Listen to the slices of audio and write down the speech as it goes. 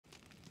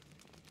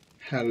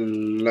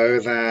Hello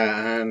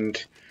there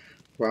and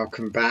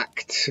welcome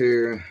back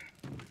to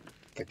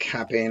the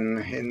cabin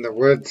in the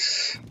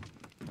woods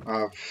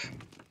of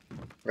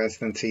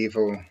Resident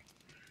Evil.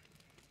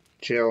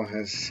 Jill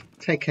has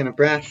taken a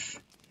breath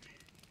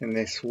in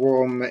this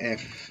warm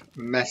if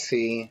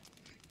messy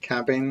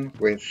cabin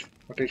with,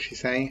 what did she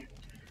say?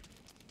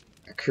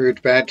 A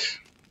crude bed.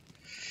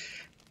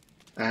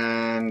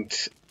 And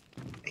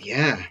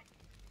yeah,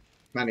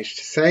 managed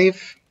to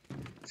save.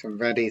 So I'm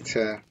ready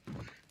to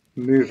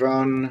move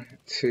on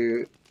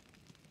to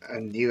a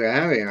new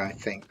area, I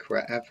think,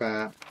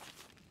 wherever,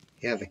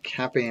 the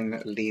cabin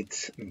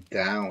leads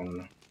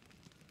down.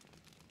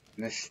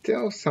 And there's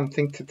still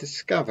something to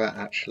discover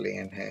actually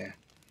in here.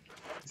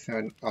 Is there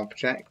an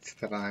object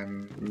that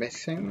I'm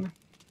missing?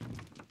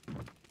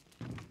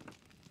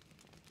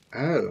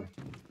 Oh.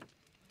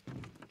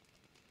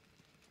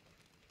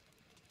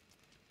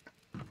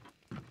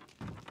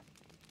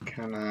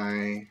 Can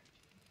I...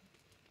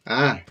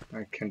 I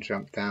can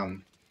jump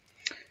down.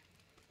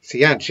 So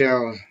yeah,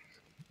 Jill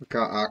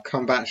got our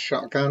combat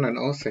shotgun, and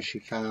also she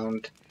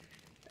found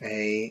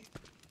a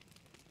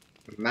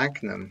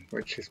magnum,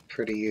 which is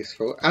pretty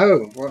useful.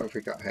 Oh, what have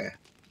we got here?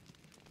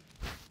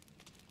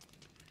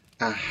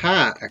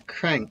 Aha, a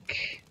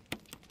crank.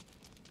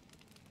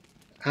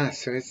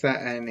 So is there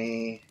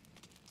any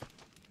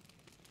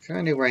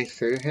way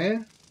through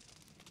here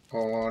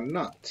or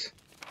not?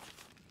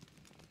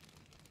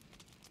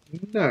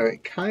 No,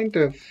 it kind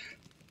of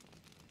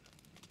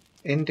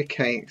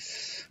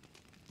indicates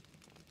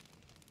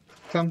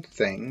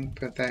something,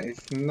 but there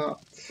is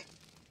not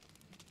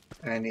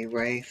any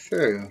way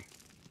through.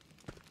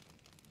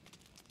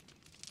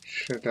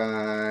 Should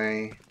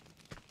I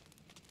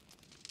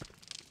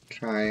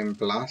try and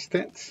blast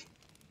it?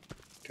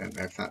 Don't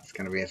know if that's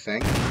going to be a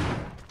thing.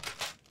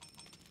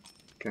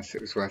 Guess it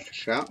was worth a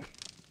shot.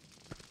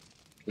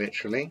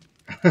 Literally.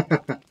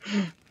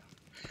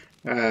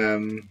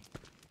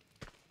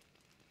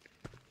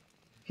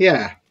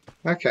 Yeah,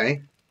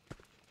 okay.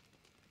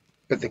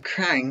 But the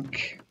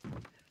crank...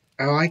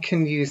 Oh, I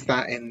can use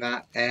that in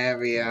that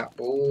area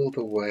all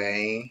the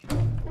way.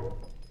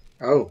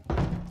 Oh.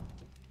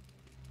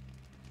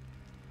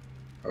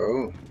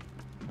 Oh.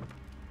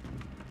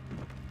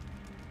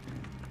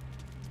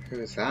 Who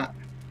is that?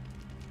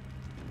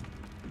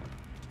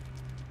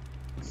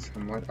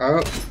 Someone.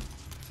 Oh.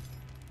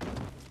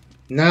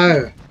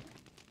 No.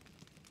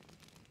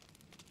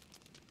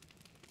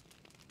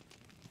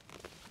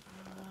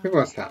 Who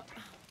was that?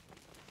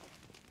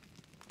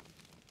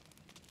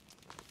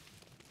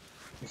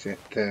 Is it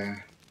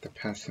the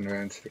person who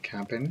owns the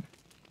cabin?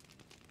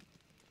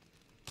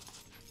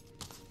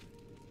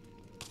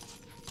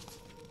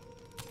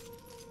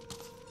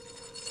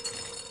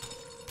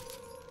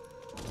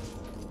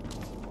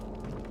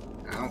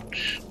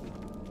 Ouch.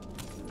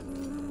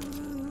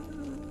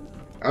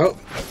 Oh!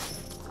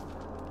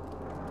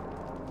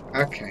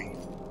 Okay.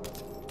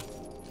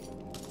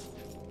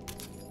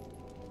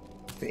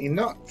 But he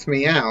knocked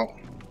me out.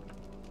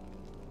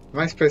 Am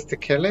I supposed to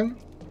kill him?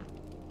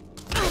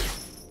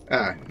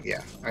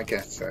 Yeah, I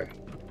guess so.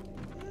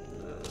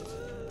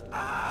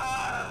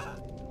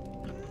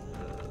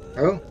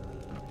 Oh?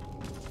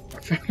 I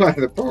feel like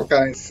the poor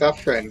guy is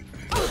suffering.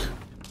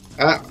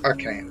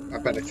 Okay, I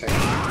better take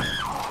him.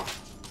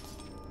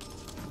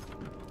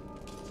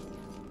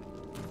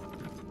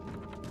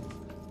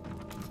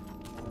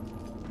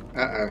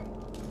 Uh-oh.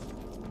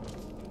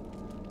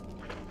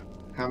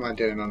 How am I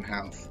doing on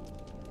health?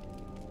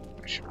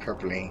 I should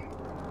probably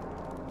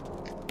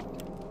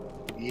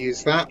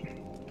use that.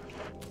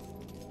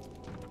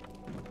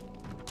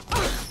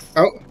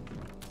 Oh!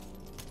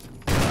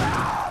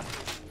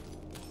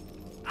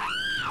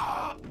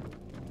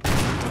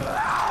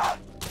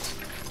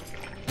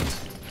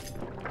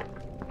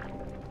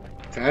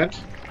 Dead?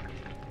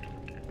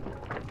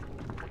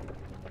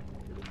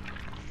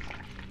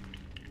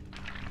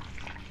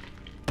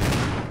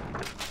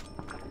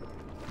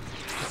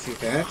 Is he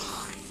dead?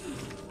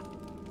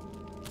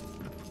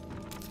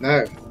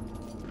 No.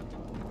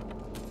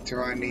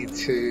 Do I need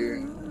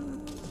to...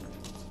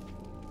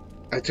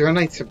 do I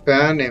need to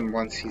burn him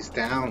once he's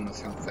down or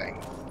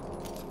something?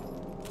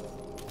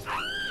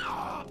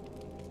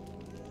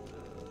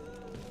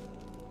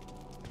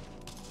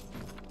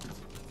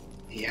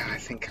 Yeah, I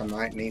think I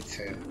might need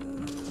to.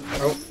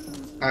 Oh,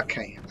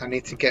 okay. I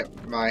need to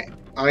get my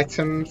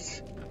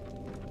items.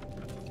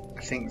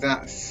 I think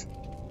that's...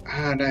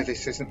 no,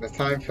 this isn't the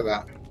time for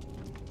that.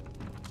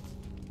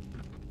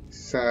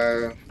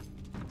 So...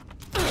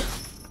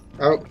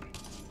 Oh.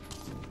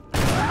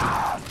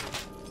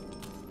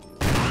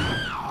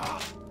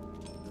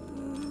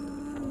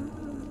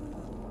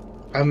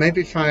 Oh,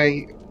 maybe if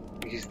I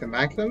use the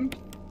magnum?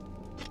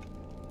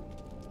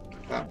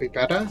 That'd be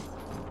better.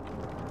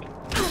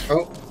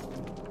 Oh.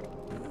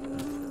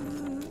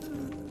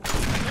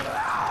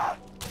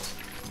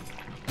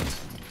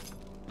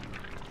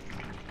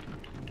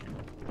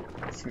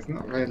 This is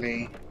not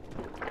really...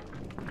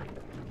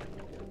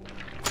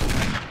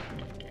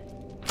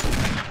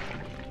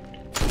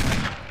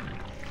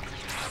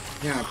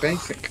 Yeah, I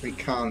basically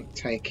can't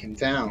take him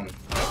down.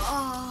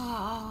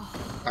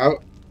 Oh,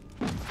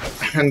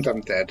 and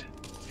I'm dead.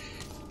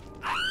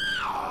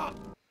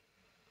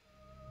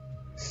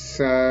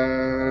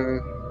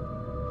 So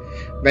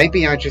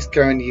maybe I just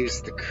go and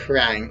use the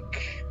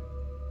crank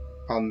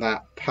on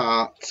that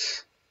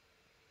part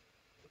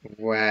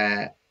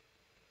where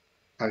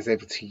I was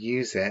able to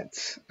use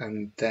it,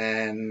 and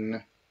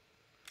then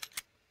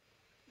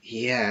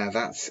yeah,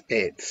 that's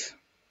it.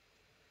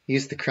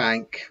 Use the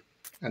crank,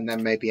 and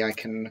then maybe I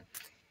can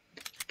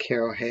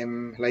kill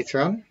him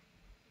later on.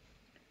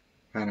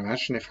 And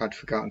imagine if I'd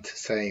forgotten to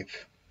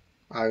save.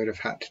 I would have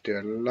had to do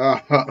a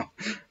lot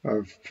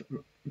of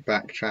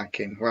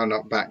backtracking. Well,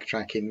 not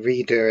backtracking,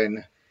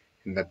 redoing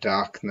In the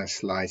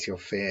Darkness Lies Your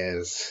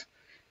Fears.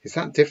 Is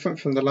that different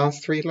from the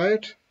last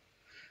reload?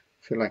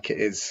 I feel like it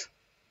is.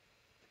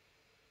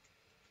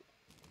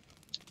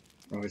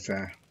 Or is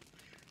a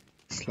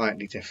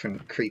slightly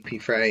different creepy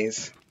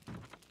phrase?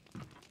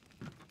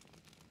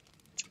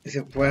 Is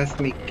it worth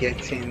me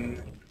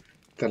getting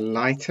the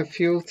lighter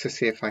fuel to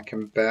see if I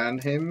can burn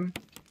him?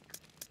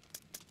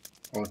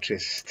 Or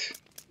just...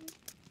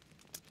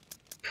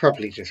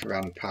 probably just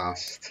run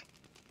past.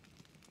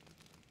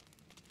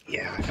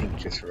 Yeah, I think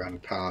just run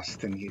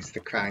past and use the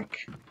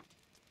crank.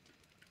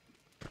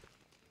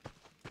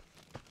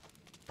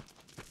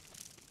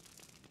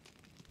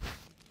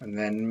 And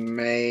then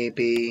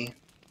maybe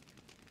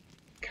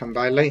come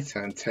by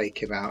later and take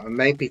him out. And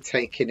maybe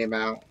taking him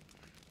out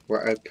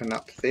will open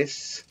up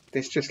this.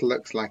 This just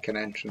looks like an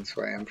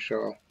entranceway, I'm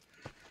sure.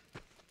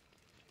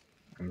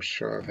 I'm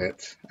sure of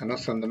it. And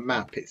also on the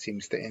map it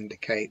seems to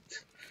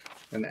indicate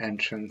an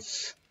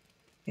entrance.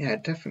 Yeah,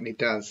 it definitely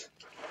does.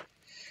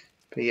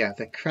 But yeah,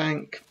 the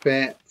crank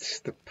bit,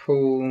 the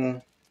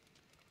pool.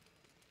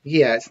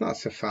 Yeah, it's not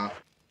so far.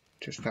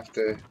 Just have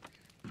to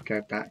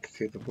go back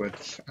through the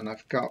woods. And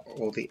I've got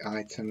all the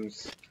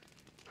items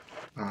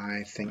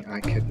I think I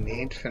could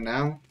need for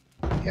now.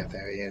 Yeah,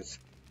 there he is.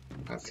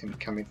 That's him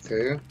coming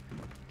through.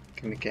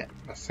 Gonna get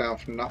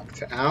myself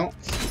knocked out.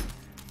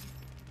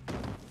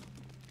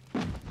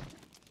 But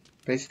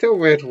it's still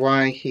weird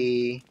why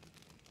he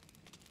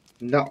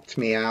knocked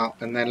me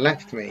out and then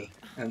left me.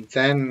 And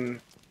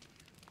then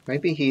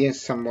maybe he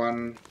is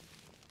someone...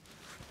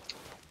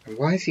 And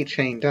why is he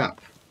chained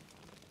up?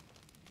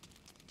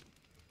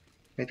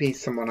 Maybe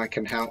he's someone I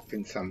can help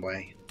in some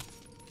way.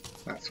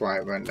 That's why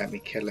it won't let me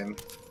kill him.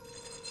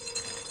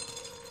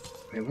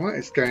 I mean, what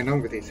is going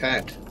on with his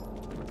head?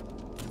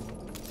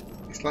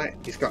 It's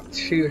like he's got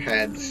two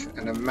heads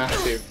and a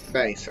massive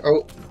face.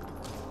 Oh!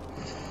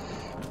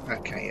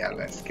 Okay, yeah,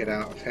 let's get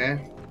out of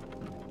here.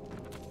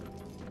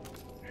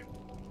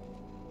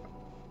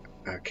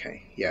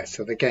 Okay, yeah,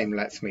 so the game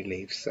lets me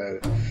leave, so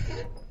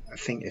I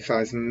think if I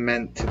was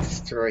meant to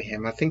destroy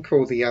him, I think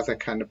all the other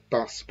kind of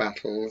boss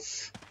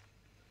battles,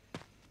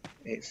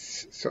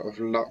 it's sort of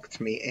locked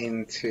me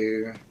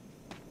into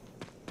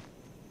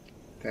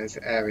those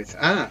areas.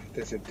 Ah,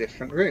 there's a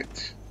different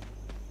route.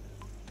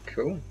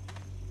 Cool.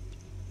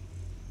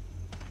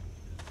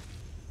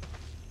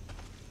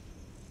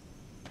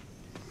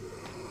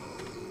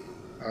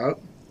 Oh.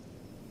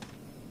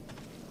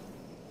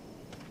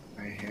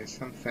 I hear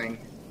something.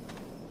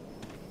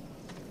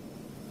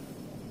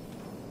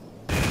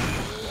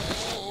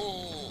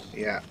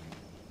 Yeah.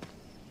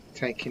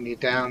 Taking you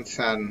down,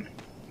 son.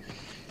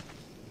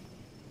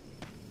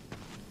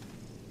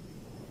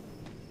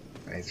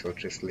 May as well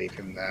just leave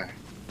him there.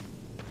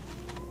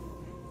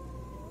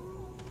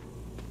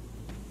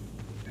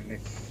 And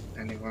if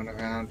anyone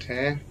around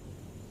here?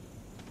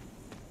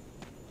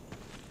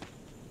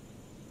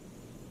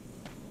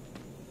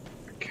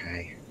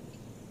 Okay.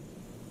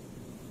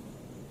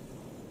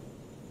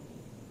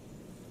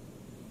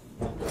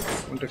 I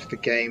wonder if the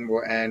game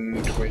will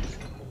end with...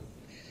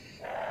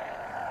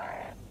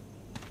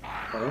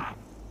 Oh,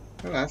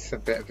 well, that's a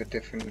bit of a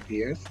different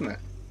view, isn't it?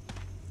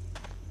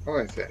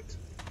 Or is it?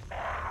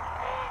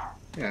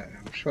 Yeah,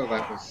 I'm sure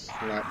that was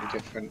slightly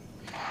different.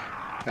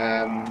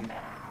 I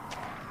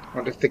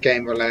wonder if the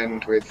game will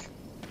end with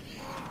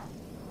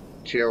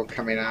Jill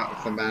coming out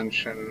of the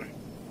mansion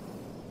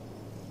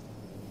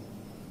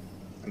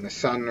and the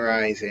sun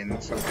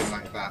rising, something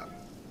like that.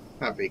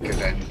 That'd be a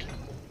good end.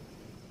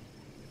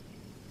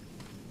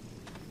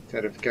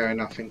 Instead of going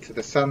off into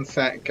the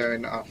sunset,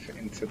 going off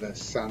into the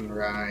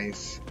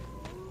sunrise.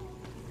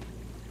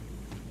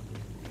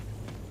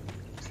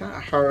 Is that a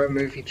horror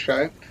movie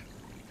trope?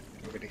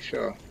 Not really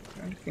sure.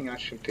 Anything I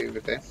should do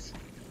with this?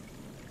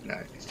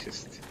 No, it's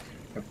just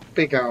a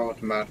big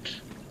old mud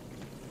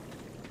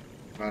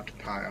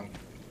pile.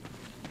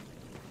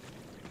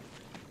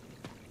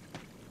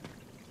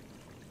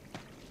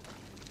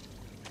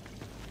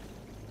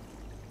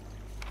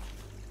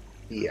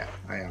 Yeah,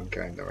 I am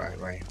going the right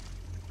way.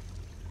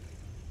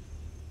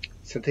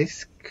 So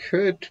this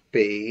could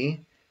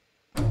be,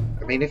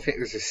 I mean, if it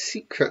was a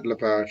secret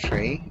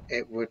laboratory,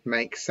 it would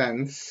make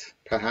sense,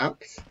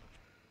 perhaps,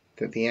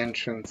 that the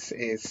entrance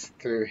is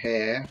through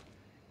here,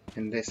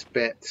 in this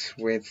bit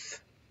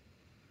with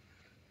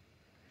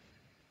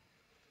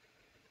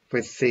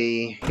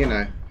the, you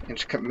know,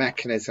 intricate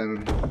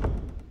mechanism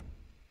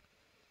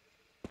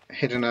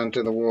hidden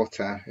under the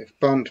water. If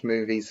Bond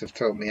movies have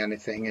taught me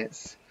anything,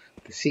 it's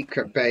the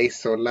secret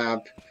base or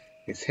lab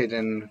is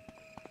hidden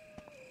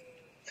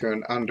through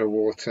an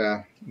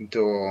underwater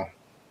door.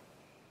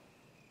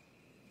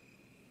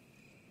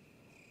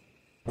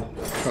 I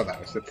thought that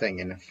was the thing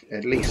in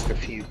at least a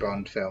few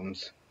Bond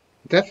films.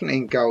 Definitely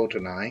in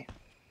GoldenEye.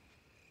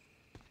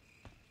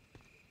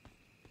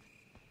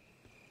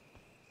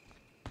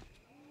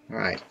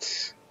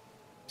 Right,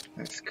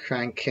 let's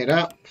crank it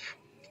up.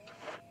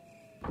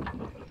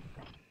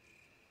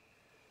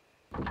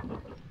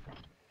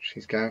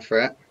 She's going for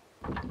it.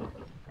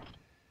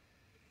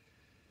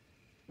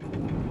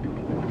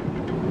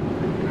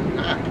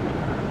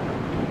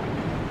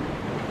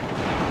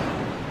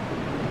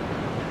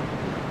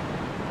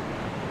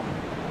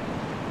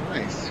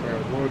 Nice, we're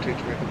awarded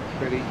with a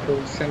pretty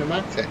cool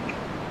cinematic.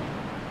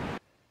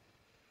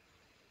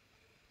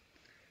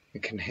 We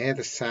can hear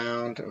the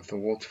sound of the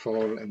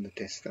waterfall in the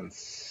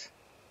distance.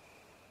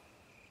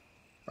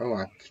 Oh,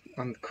 I'm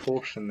on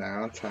caution there,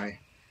 aren't I?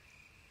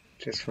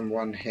 Just from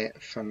one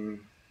hit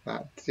from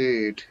that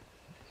dude.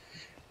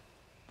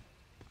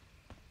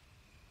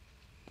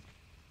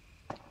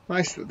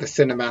 Nice that the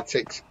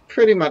cinematics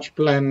pretty much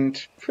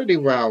blend pretty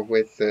well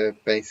with the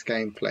base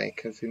gameplay,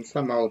 because in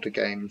some older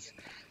games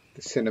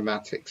the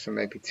cinematics are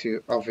maybe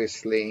too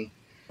obviously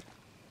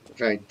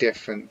very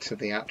different to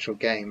the actual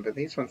game, but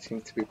these ones seem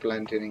to be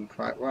blended in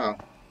quite well.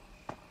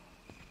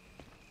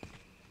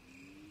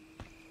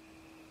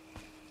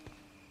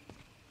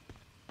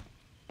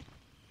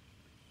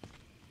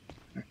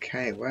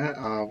 Okay, where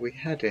are we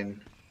heading?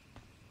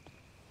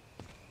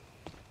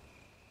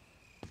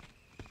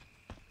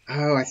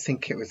 Oh, I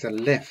think it was a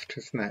lift,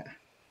 wasn't it?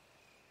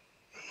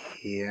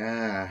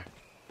 Yeah.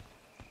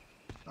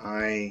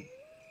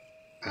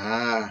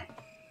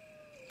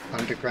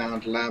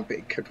 Underground lab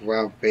it could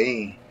well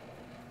be.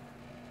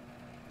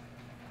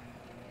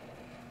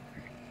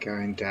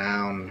 Going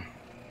down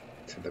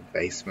to the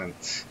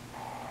basement.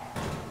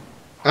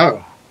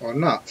 Oh, or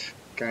not.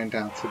 Going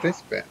down to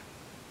this bit.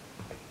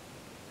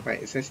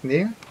 Wait, is this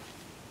new?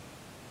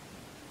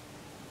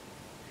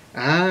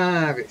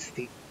 Ah, it's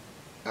the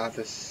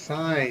other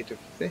side of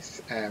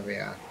this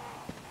area.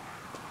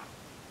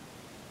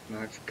 And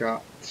I've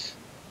got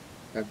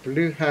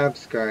blue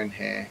herbs growing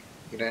here.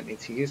 You don't need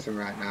to use them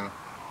right now.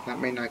 Does that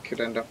mean I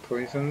could end up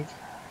poisoned?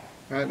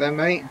 Right there,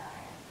 mate.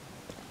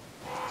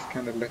 It's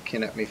kind of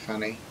looking at me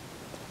funny.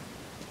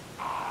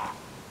 I'm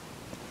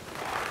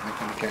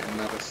going to get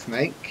another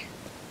snake.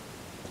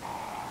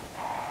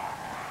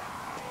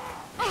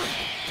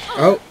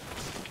 Oh!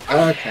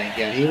 Okay,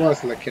 yeah, he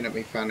was looking at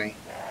me funny.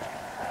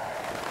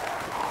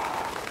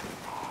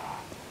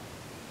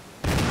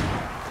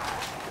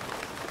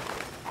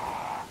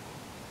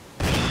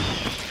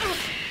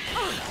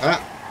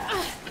 Ah!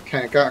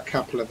 Okay, I got a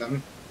couple of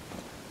them.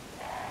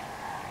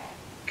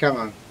 Come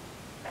on.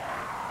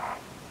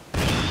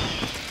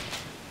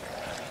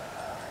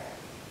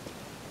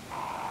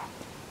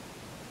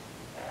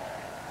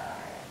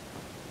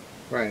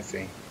 Where is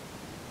he?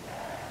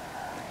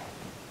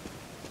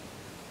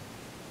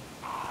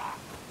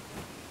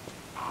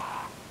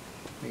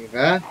 Are you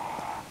there?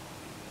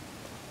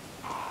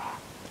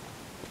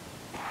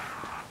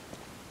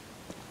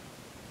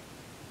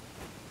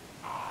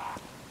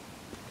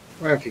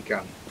 Where have you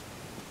gone?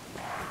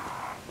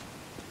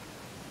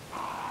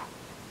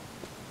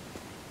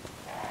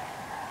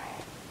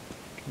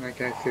 Can I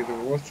go through the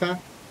water?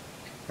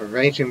 A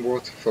raging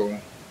waterfall.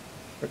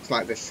 Looks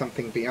like there's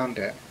something beyond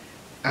it.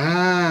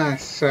 Ah,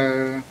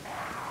 so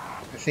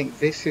I think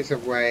this is a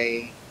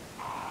way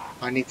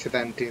I need to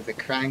then do the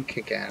crank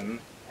again,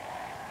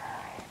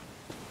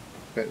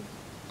 but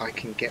I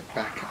can get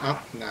back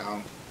up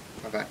now.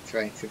 I've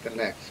activated the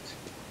lift.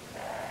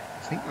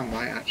 I think I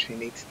might actually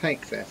need to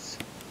take this.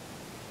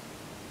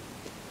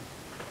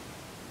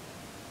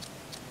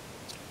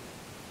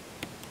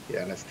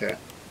 Yeah, let's do it.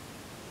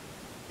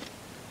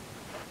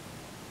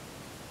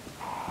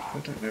 I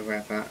don't know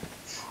where that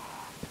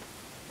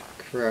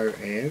crow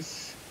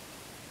is.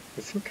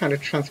 There's some kind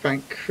of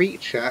transparent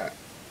creature.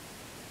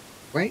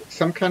 Wait,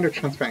 some kind of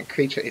transparent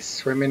creature is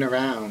swimming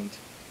around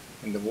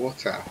in the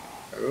water.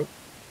 Oh.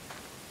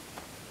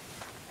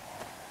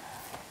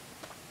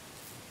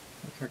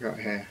 What have I got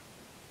here?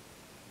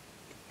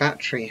 The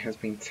battery has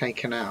been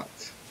taken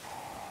out.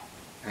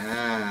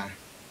 Ah.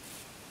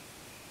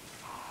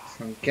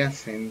 So I'm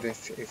guessing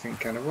this isn't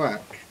going to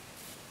work.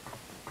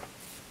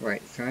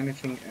 Wait, is there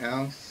anything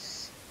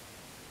else?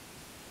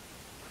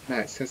 No,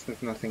 it says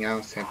there's nothing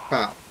else here,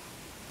 but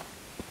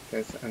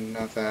there's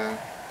another...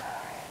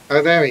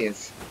 Oh, there he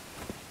is.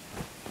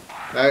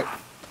 No.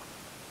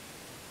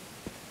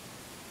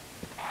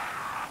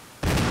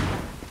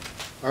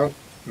 Oh,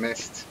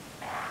 missed.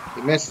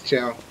 You missed,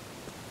 Jill.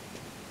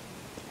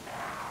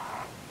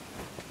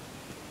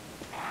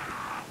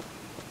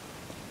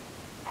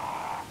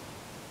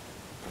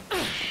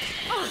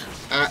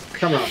 Ah,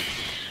 come on.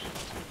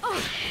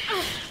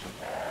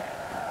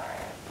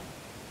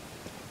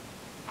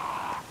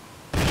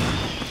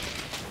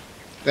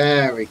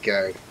 we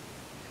go.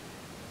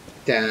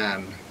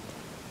 Dan.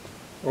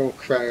 All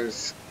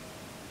crows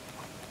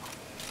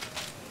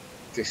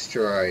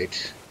destroyed.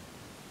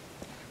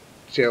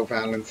 Jill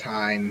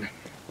Valentine,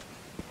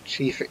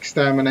 Chief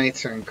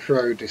Exterminator and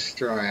Crow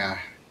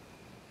Destroyer.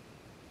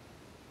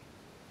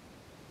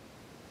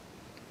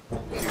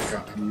 You've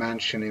got a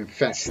mansion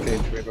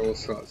infested with all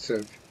sorts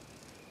of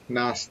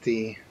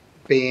nasty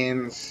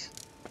beings.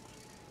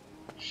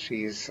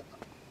 She's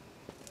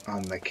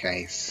on the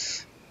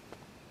case.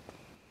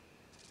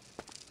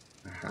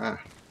 Aha.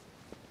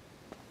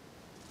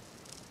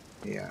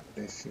 Yeah,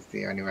 this is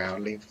the only way. I'll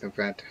leave the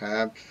red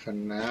herb for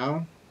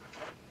now.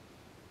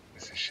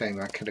 It's a shame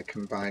I could have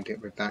combined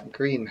it with that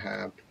green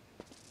herb.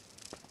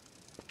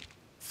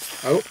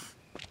 Oh,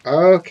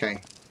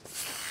 okay.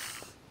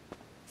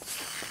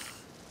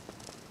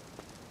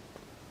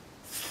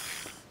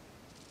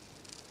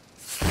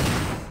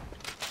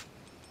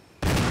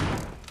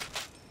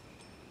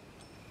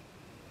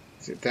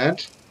 Is it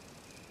dead?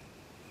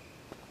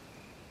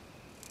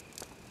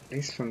 At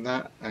least from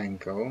that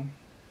angle.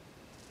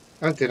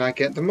 Oh, did I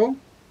get them all?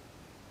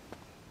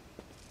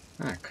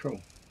 Ah,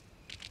 cool.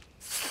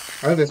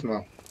 Oh, there's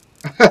more.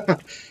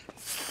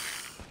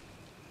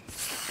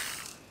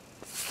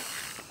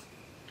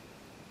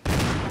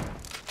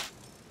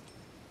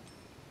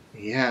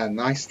 Yeah,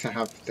 nice to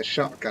have the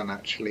shotgun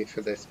actually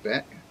for this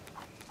bit.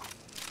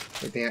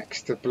 With the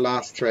extra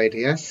blast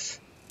radius.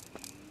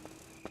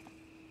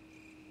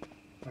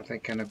 Are there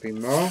going to be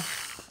more?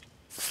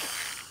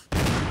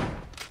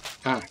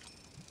 Ah.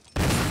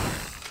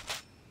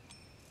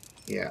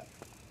 Yeah.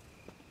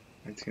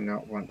 I do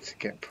not want to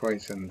get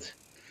poisoned.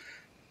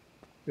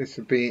 This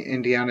would be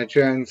Indiana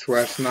Jones'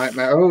 worst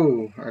nightmare.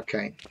 Oh,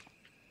 okay.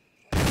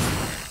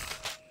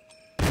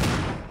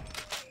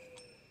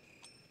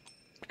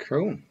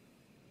 Cool.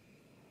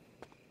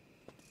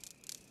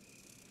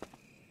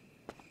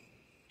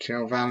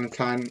 Jill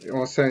Valentine,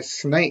 also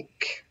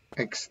Snake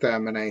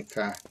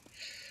Exterminator.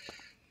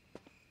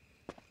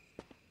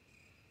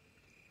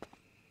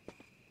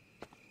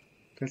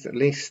 Because at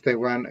least they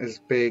weren't as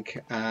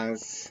big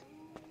as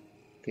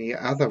the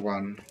other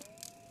one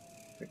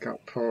that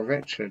got poor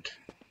Richard.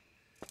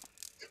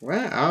 So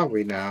where are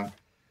we now?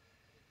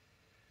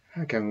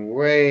 I'm going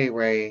way,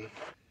 way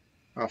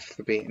off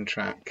the beaten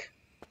track.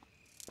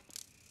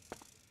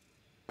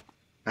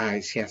 Ah,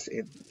 yes,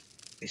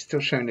 it's still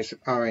showing as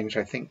orange,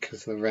 I think,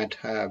 because of the red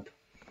herb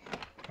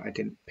I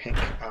didn't pick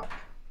up.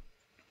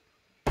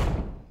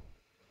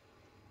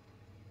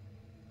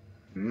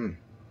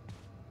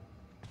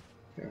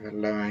 Bit of a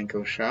low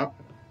angle shot.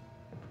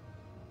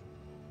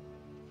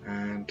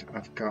 And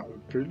I've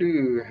got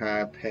blue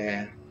herb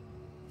here.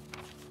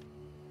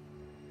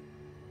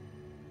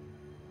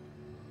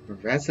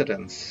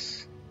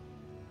 Residence.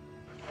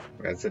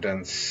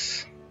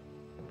 Residence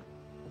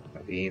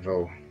of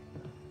evil.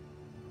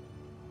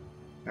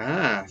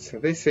 Ah, so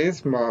this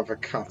is more of a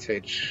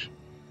cottage.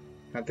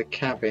 At the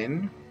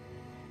cabin.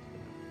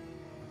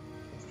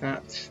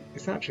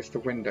 Is that just a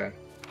window?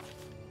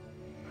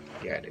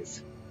 Yeah, it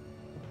is.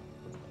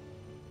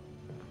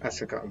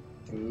 I've got a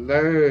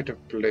load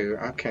of blue.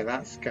 Okay,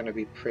 that's going to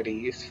be pretty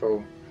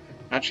useful.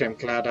 Actually, I'm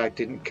glad I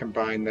didn't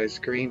combine those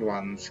green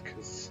ones,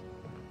 because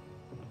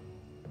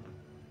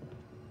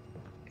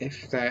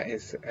if there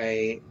is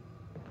a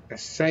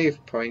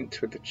save point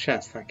with the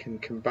chest, I can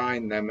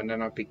combine them and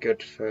then I'll be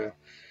good for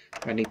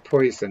any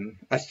poison.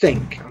 I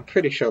think. I'm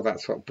pretty sure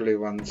that's what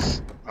blue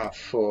ones are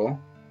for.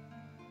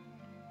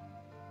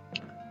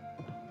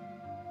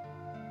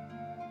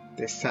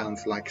 This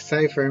sounds like a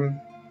save room.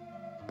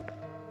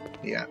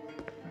 Yeah,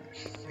 I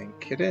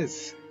think it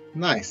is.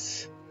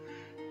 Nice.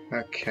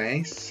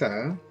 Okay,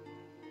 so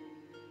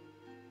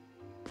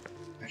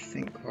I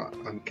think what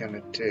I'm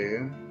gonna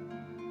do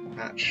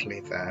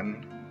actually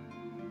then...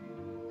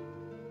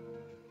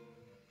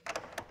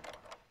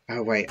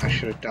 Oh wait, I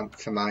should have dumped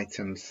some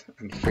items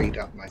and freed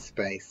up my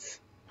space.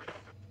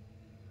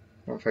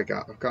 What have I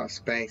got? I've got a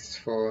space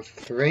for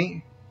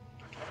 3.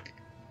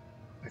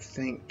 I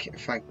think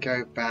if I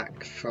go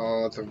back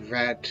for the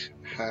red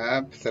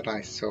herb that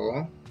I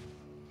saw,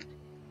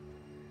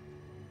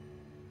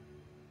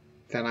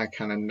 then I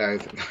kind of know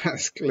that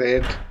that's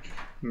cleared.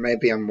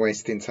 Maybe I'm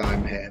wasting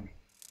time here.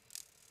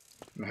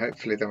 And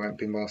hopefully there won't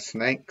be more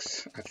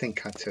snakes. I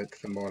think I took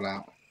them all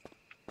out.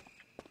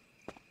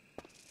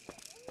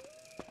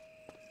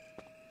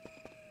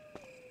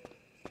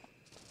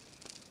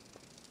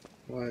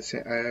 Was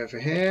it over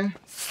here?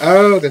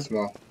 Oh, there's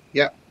more.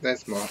 Yep,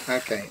 there's more.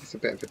 Okay, it's a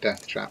bit of a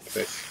death trap,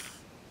 this.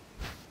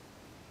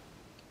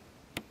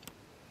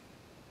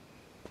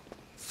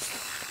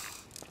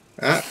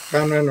 Ah,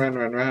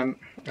 run.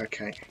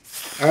 Okay.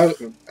 Oh,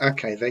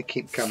 okay, they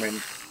keep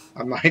coming.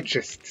 I might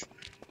just...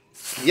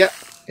 Yep.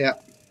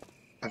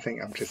 I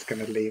think I'm just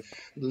going to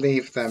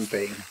leave them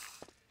be.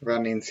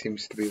 Running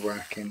seems to be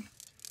working.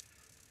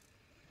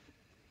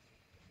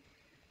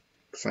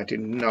 Because I do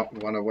not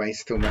want to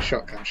waste all my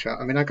shotgun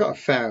shot. I mean, I got a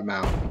fair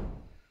amount,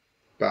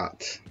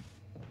 but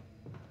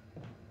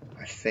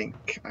I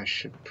think I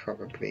should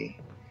probably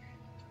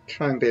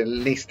try and be at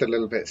least a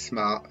little bit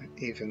smart,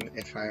 even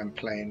if I am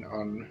playing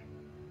on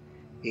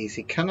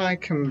easy. Can I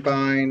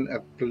combine a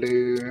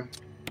blue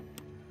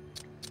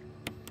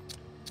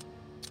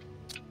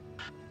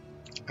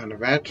and a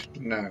red?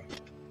 No.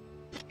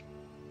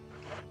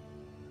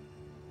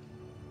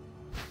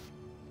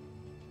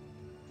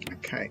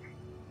 Okay.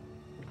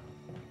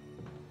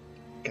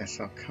 Guess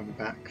I'll come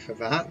back for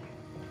that.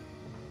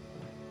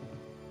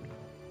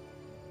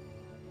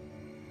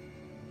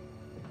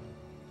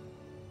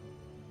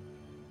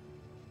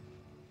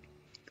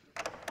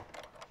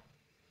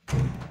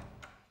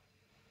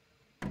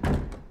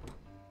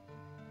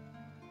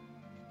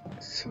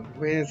 So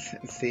with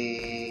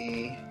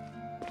the...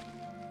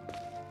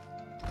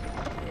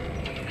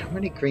 How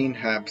many green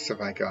herbs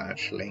have I got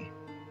actually?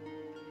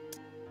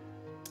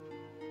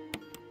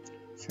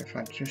 So if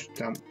I just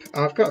dump...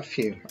 Oh, I've got a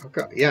few.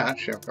 Yeah,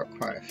 actually I've got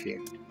quite a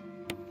few.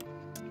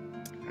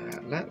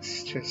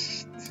 Let's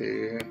just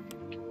do...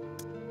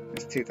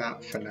 Let's do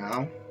that for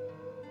now.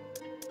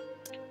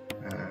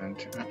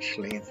 And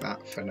actually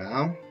that for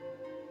now.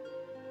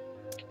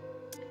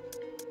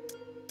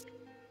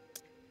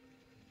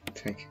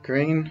 Take a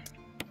green.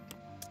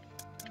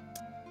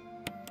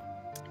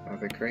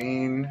 Another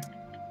green.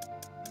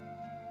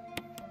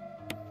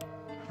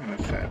 And a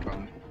third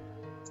one.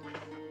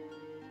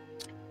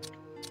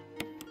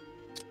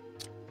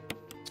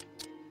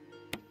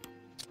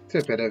 Do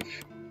a bit of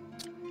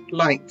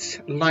light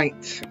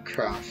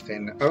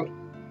crafting. Oh,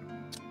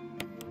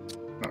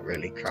 not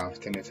really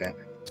crafting, is it?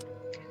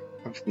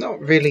 I'm not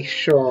really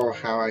sure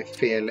how I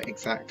feel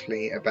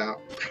exactly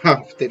about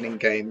crafting in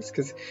games,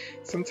 because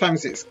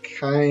sometimes it's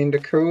kind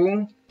of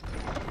cool,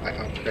 like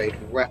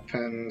upgrade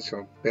weapons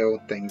or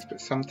build things, but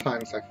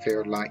sometimes I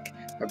feel like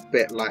a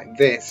bit like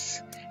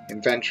this,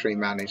 inventory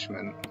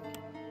management,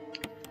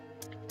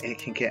 it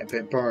can get a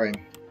bit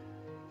boring.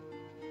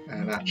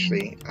 And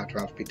actually, I'd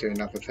rather be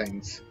doing other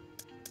things,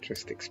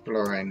 just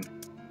exploring.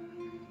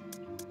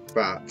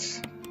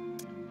 But,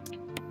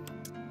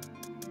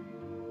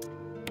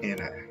 you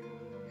know,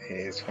 it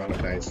is one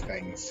of those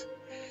things.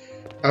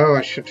 Oh,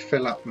 I should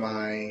fill up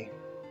my...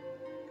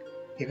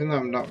 Even though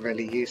I'm not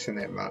really using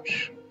it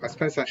much, I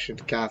suppose I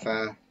should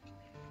gather...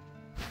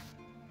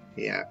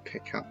 Yeah,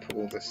 pick up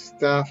all the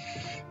stuff.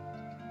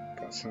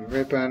 Got some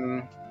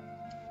ribbon.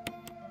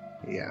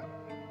 Yeah,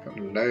 got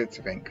loads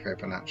of ink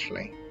ribbon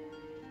actually.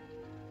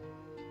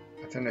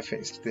 I don't know if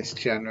it's this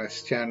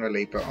generous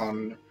generally, but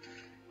on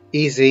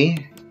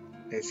easy,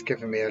 it's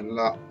given me a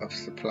lot of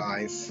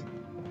supplies.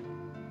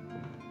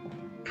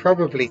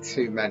 Probably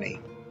too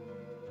many,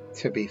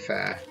 to be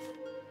fair.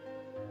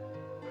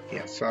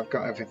 Yeah, so I've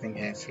got everything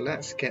here. So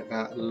let's get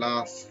that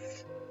last...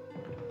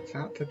 Is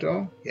that the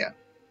door? Yeah.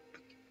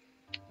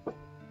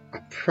 I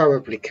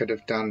probably could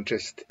have done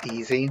just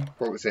easy.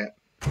 What was it?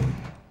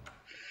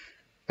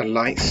 A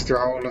light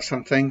stroll or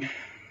something.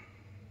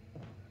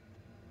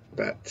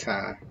 But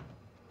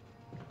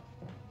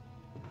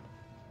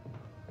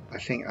I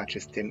think I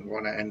just didn't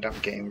want to end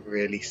up getting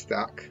really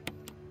stuck.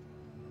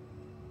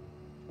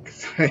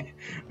 Because I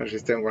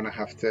just don't want to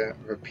have to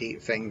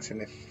repeat things,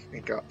 and if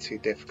it got too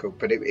difficult,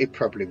 but it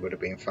probably would have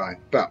been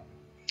fine. But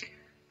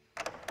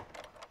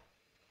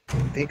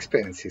the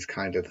experience is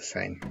kind of the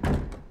same,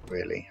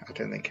 really. I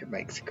don't think it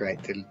makes a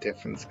great deal of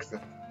difference, because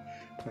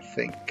I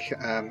think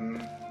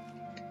the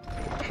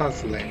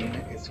puzzling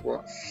is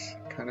what's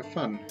kind of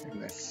fun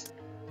in this.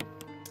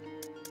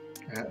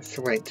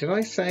 So wait, did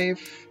I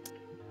save?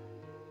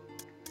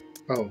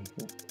 Oh,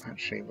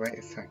 actually, wait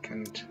a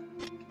second.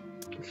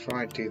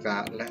 Before I do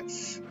that,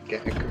 let's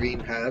get a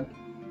green herb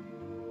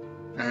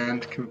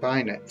and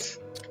combine it.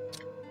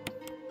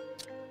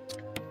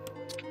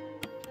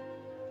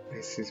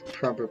 This is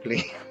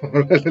probably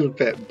all a little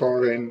bit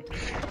boring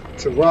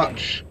to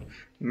watch.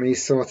 Me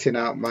sorting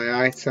out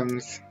my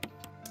items.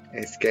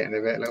 It's getting a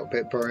little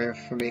bit boring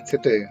for me to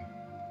do.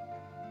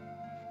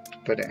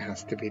 But it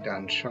has to be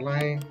done. Shall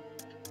I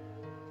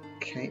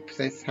keep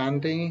this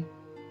handy?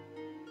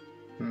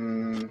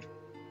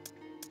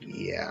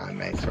 Yeah, I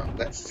may as well.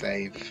 Let's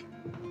save.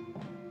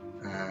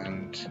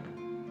 And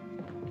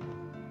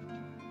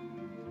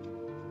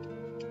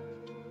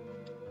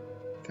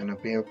then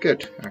I'll be all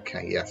good.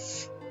 Okay,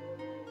 yes.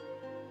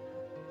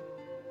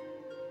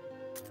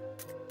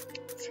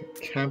 So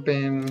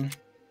cabin.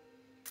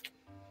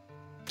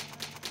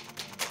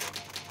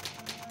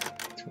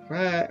 So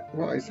where,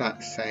 what is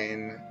that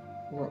saying?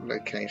 What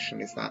location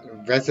is that?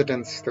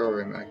 Residence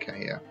storeroom.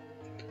 Okay, yeah.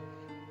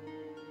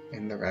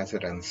 In the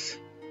residence.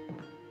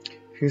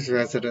 Whose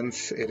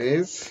residence it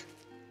is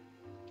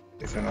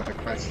another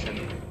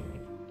question.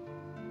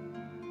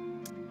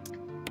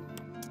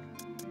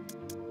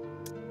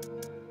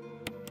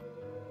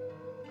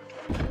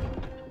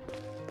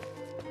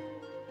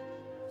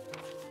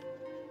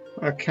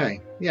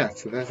 Okay, yeah,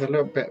 so there's a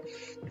little bit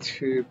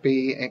to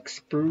be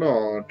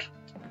explored.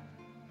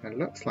 It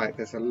looks like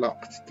there's a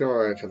locked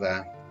door over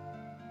there.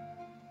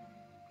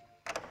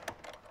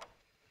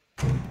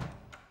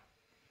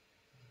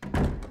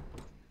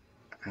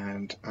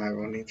 And I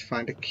will need to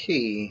find a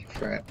key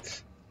for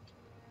it.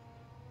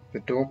 The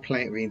door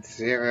plate reads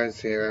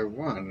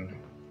 001.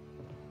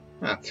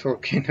 Ah,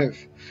 talking of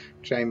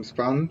James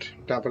Bond,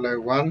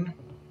 001.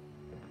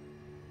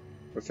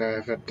 Was there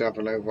ever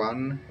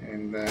 001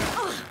 in the...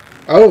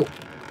 Oh!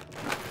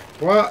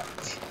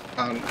 What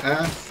on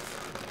earth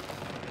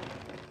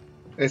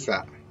is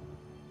that?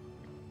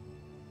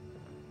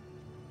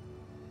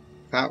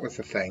 That was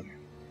the thing.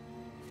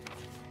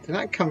 Did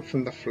that come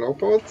from the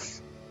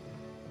floorboards?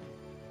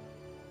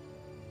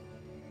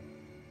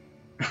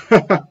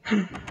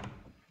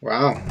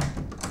 Wow.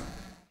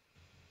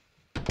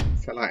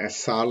 Is that like a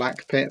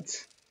sarlacc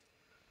pit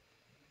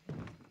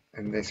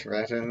in this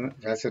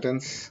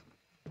residence?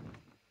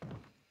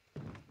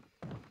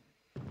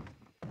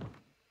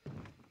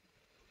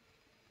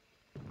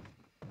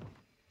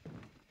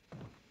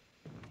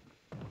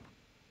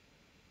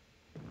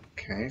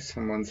 Okay,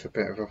 someone's a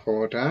bit of a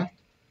hoarder.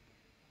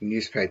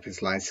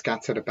 Newspapers lie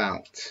scattered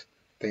about.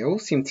 They all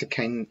seem to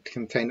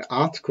contain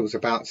articles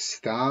about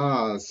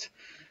stars.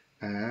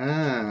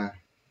 Ah.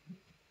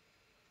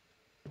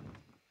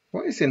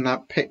 What is in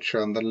that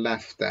picture on the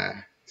left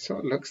there?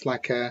 Sort of looks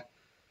like a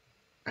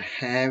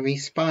hairy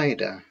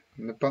spider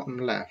in the bottom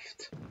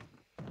left.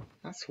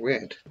 That's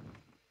weird.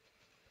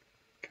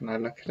 Can I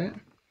look at it?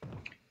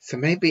 So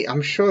maybe,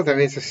 I'm sure there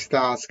is a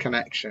stars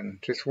connection.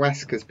 Just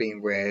Wesker's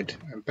been weird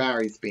and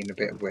Barry's been a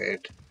bit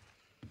weird.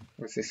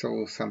 Was this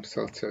all some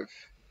sort of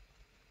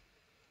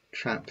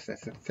trap?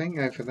 There's a thing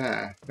over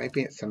there.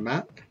 Maybe it's a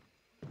map?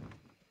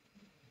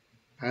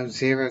 Oh,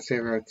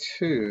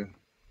 002.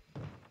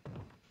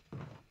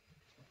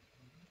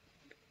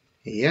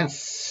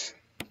 Yes.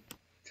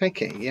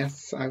 Take it.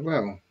 Yes, I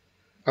will.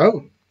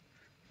 Oh,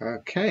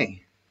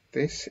 okay.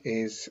 This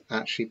is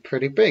actually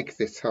pretty big,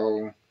 this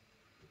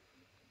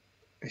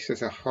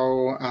is a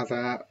whole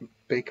other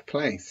big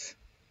place.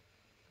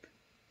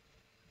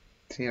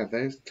 So yeah,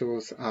 those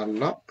doors are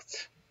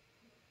locked.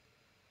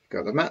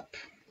 Got the map.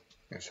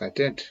 Yes, I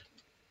did.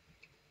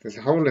 There's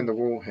a hole in the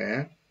wall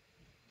here.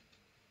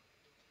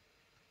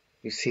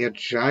 You see a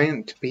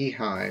giant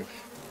beehive.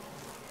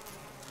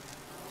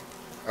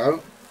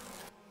 Oh.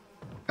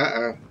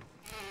 Uh-oh.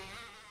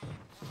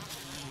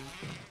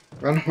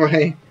 Run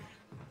away.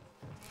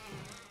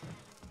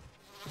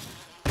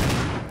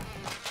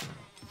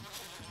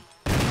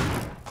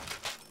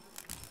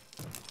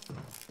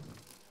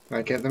 Did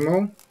I get them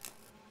all?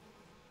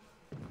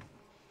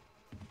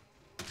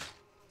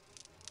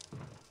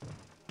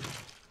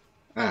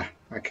 Ah,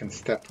 I can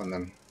step on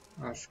them.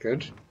 That's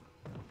good.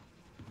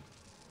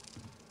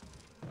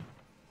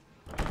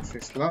 Is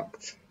this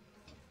locked?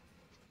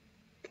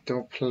 The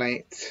door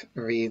plate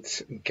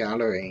reads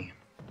gallery.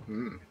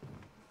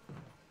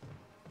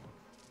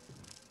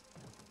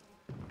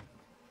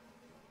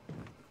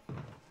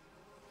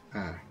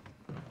 Ah,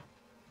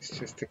 it's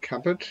just a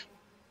cupboard.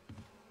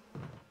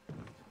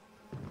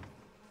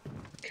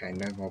 Okay,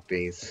 no more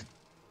bees.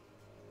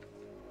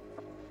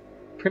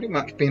 Pretty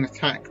much been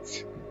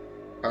attacked.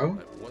 Oh?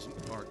 That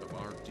wasn't part of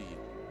our deal.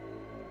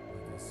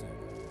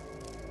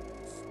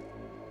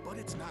 But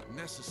it's not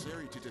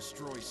necessary to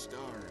destroy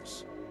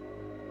stars.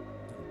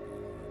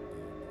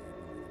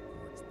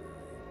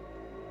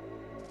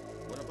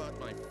 What about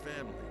my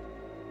family?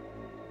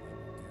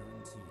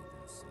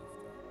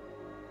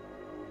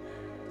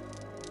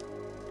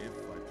 If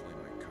I play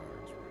my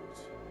cards right.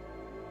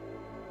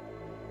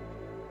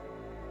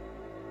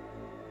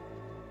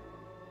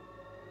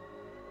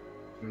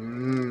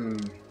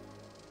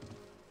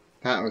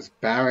 That was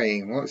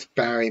Barry. What's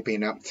Barry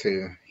been up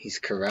to? He's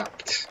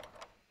corrupt.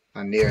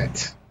 I knew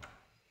it.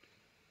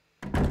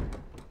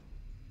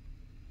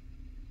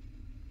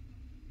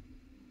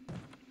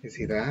 Is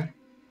he there?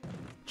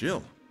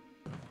 Jill.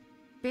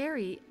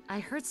 Barry, I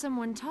heard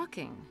someone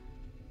talking.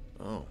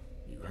 Oh,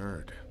 you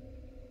heard.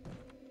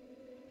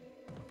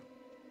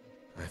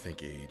 I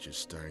think age is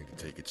starting to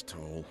take its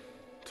toll.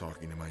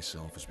 Talking to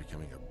myself is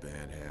becoming a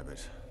bad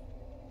habit.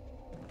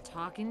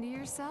 Talking to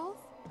yourself?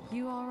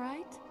 You all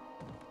right?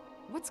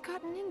 What's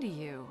gotten into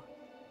you?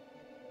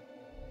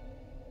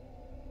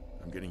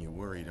 I'm getting you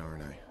worried,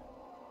 aren't I?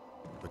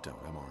 But don't,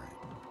 I'm all right.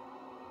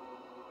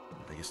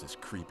 I guess this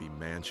creepy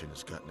mansion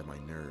has gotten to my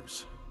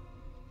nerves.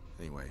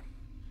 Anyway,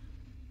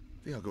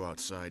 I think I'll go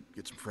outside,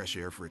 get some fresh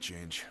air for a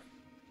change.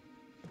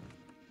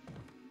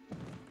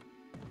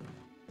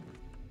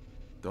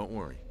 Don't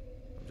worry,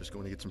 I'm just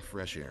going to get some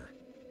fresh air.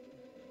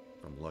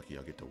 If I'm lucky,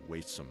 I'll get to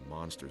waste some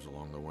monsters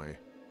along the way.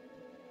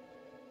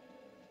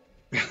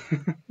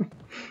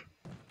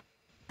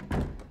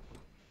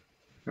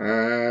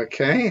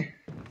 Okay.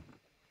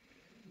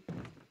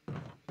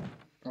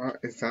 What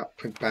is up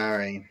with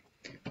Barry?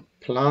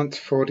 Plant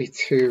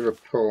 42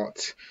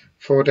 report.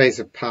 4 days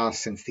have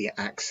passed since the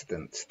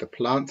accident. The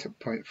plant at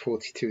point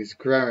 42 is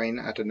growing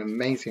at an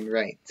amazing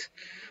rate.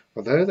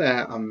 Although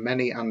there are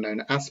many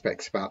unknown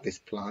aspects about this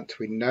plant,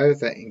 we know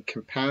that in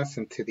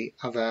comparison to the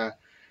other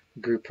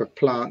group of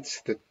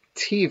plants, the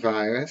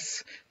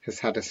T-virus has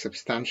had a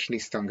substantially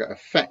stronger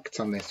effect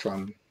on this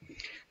one.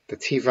 The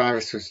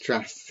T-virus has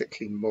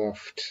drastically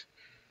morphed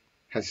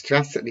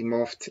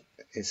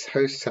its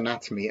host's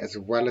anatomy as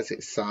well as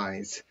its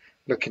size,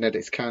 Looking at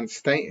its current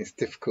state, it's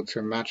difficult to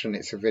imagine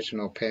its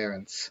original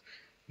appearance.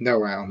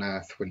 Nowhere on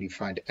Earth will you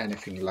find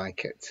anything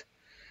like it.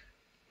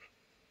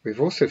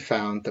 We've also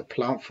found that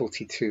Plant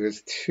 42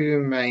 has two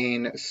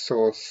main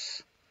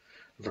sources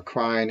of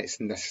acquiring its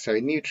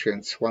necessary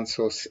nutrients. One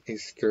source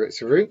is through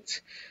its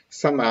root.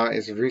 Somehow it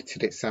has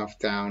rooted itself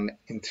down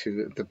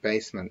into the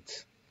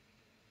basement.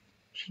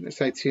 Shouldn't it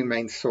say two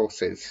main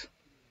sources?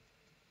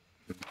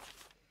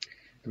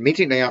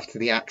 Immediately after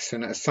the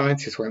accident, a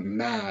scientist went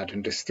mad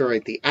and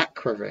destroyed the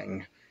aqua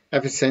ring.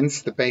 Ever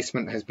since, the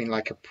basement has been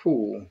like a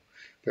pool.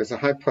 There's a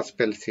high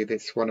possibility that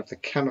it's one of the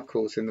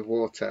chemicals in the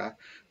water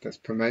that's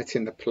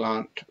promoting the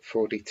Plant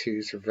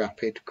 42's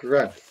rapid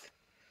growth.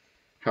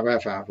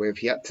 However, we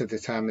have yet to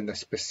determine the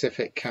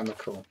specific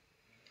chemical.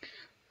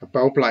 A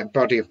bulb-like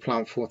body of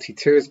Plant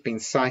 42 has been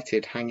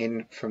sighted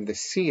hanging from the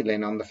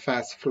ceiling on the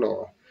first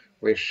floor.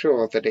 We're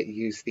sure that it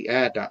used the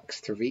air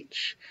ducts to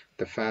reach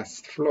the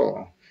first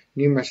floor.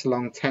 Numerous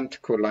long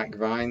tentacle-like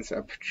vines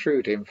are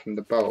protruding from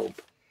the bulb.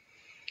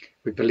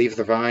 We believe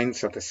the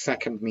vines are the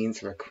second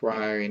means of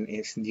acquiring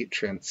its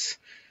nutrients.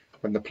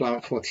 When the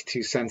Plant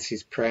 42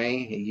 senses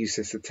prey, it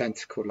uses the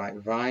tentacle-like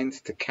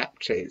vines to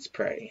capture its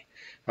prey.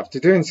 After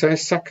doing so,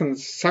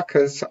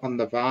 suckers on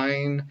the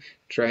vine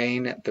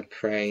drain the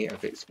prey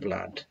of its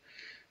blood.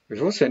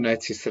 We've also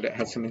noticed that it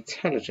has some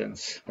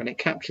intelligence. When it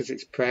captures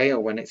its prey or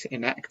when it's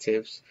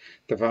inactive,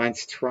 the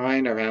vines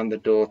twine around the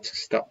door to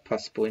stop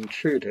possible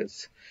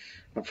intruders.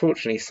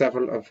 Unfortunately,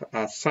 several of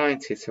our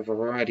scientists have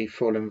already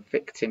fallen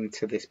victim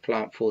to this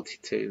Plant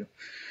 42.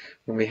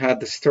 When we heard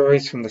the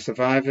stories from the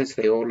survivors,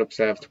 they all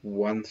observed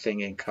one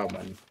thing in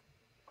common.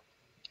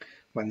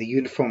 When the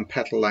uniform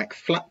petal-like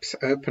flaps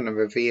open and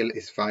reveal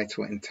its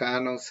vital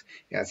internals,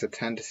 it has a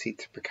tendency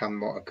to become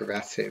more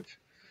aggressive.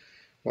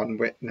 One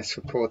witness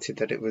reported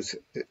that it was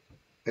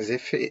as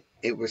if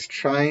it was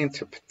trying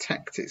to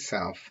protect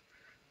itself.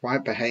 Why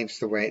it behaves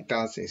the way it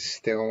does is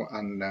still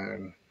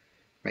unknown.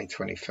 May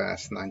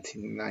 21st,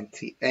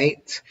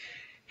 1998.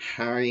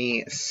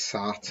 Harry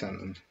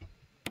Sarton.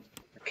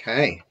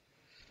 Okay,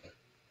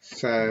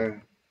 so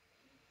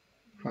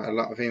quite a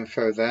lot of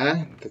info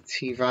there. The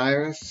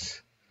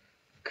T-virus,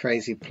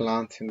 crazy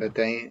plant in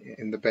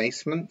the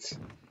basement.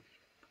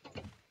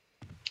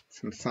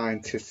 Some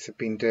scientists have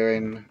been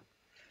doing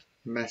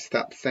messed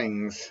up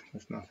things.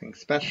 There's nothing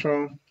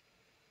special.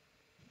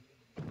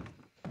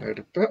 Load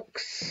of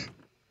books.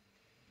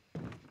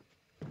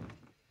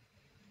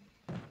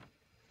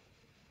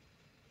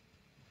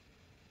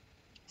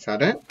 Is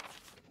that it?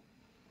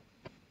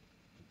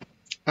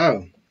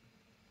 Oh,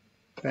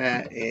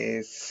 there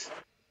is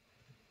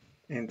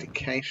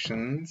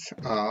indications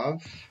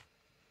of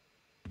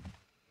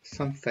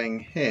something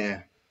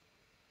here.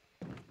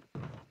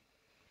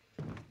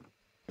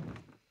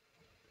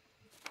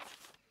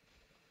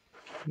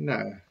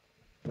 No,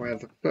 where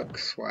the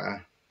books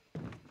were.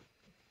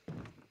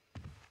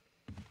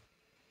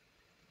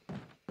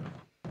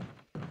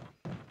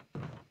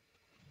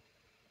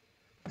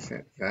 Is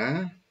it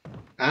there?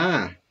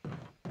 Ah!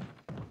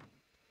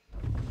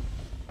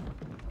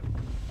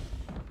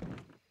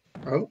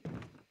 Oh.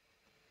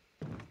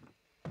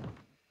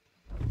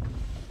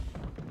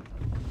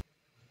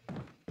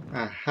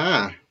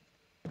 Aha!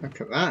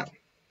 Look at that.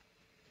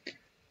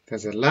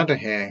 There's a ladder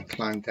here.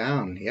 Climb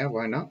down. Yeah,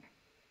 why not?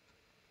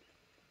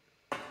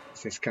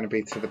 Is this going to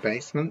be to the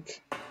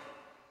basement?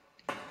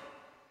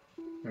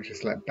 I'll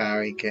just let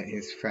Barry get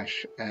his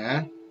fresh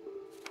air.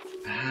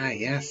 Ah,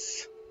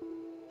 yes.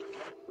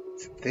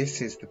 So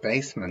this is the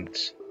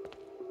basement.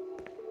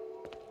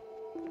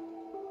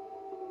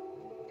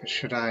 But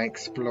should I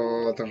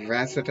explore the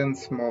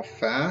residence more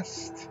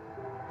first?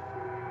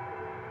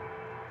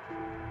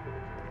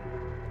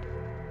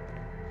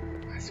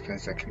 I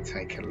suppose I can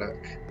take a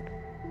look.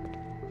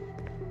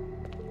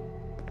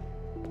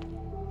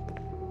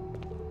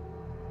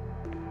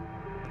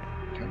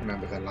 I don't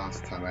remember the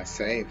last time I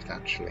saved,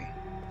 actually.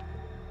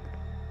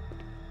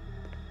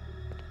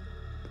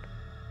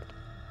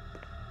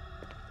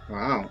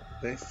 Wow,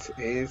 this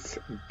is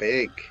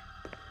big.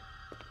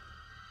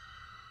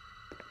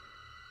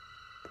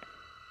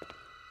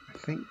 I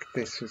think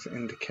this was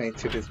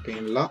indicated as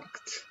being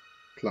locked.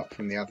 Locked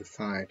from the other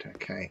side,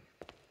 okay.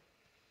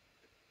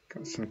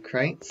 Got some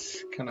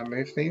crates. Can I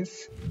move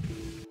these?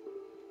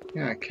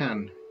 Yeah, I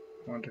can.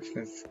 I wonder if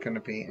there's going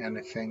to be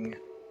anything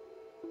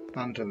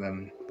under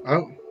them.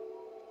 Oh!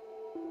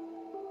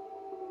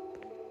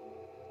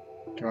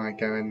 Do I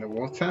go in the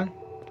water?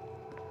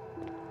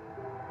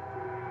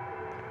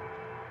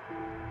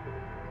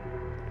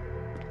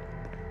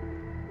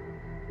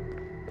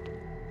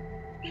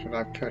 Should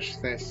I push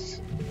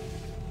this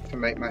to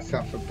make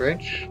myself a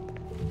bridge?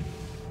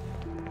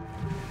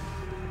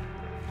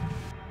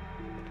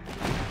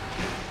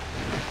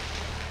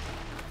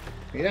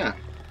 Yeah.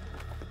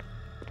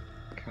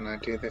 Can I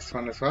do this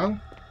one as well?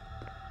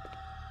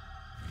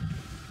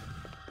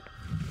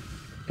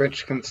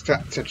 Bridge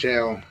constructor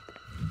Jill.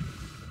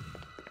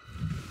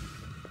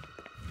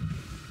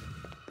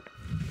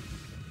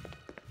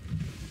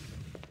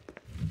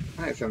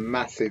 That is a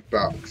massive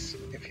box,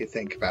 if you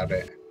think about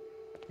it.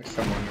 If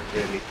someone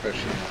were really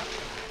pushing that.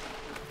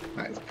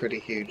 That is pretty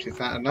huge. Is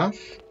that enough?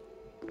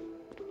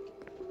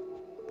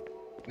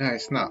 No,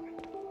 it's not.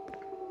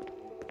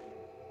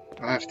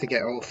 I have to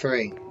get all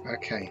three.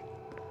 Okay.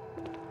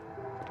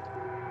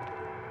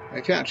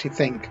 If you actually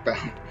think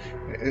about...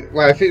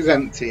 Well, if it's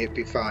empty, it'd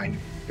be fine.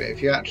 But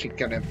if you're actually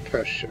going to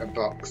push a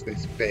box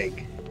this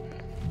big,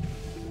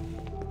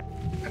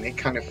 and it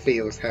kind of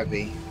feels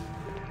heavy,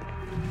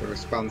 the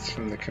response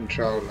from the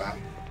controller,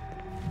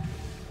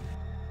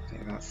 I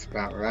think that's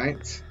about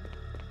right.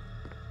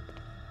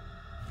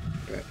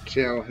 But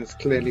Jill has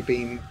clearly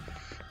been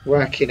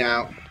working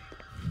out,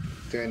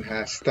 doing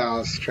her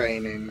STARS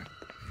training.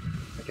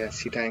 I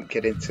guess you don't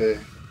get into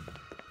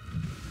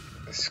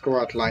a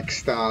squad like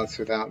STARS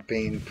without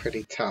being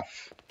pretty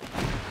tough.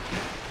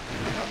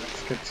 That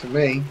looks good to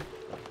me.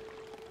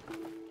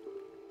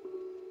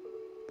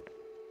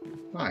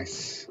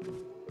 Nice.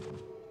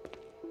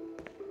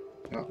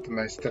 Not the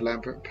most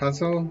elaborate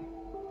puzzle,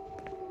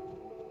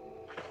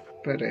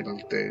 but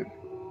it'll do.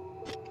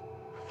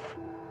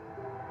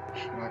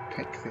 Shall I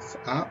pick this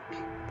up?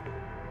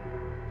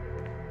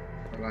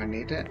 Will I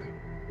need it?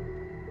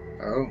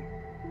 Oh.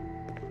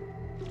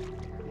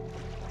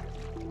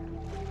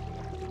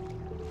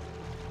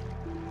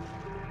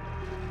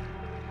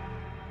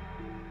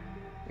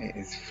 It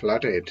is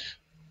flooded.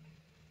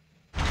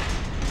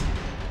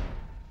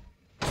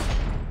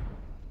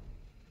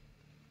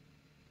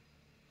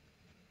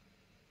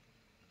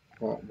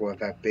 What will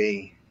there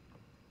be?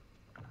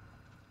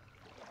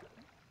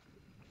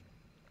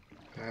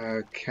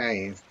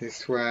 Okay, is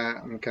this where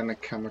I'm going to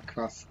come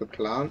across the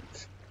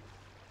plant?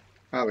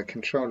 Oh, the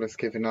controller's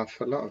giving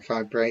off a lot of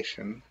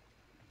vibration.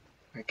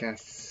 I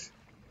guess...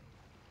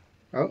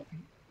 Oh,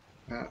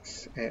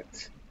 that's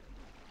it.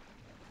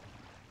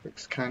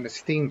 Looks kind of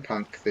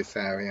steampunk, this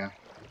area.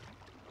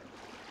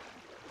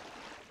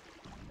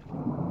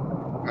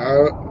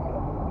 Oh!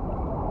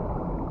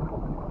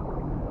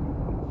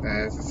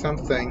 There's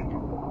something.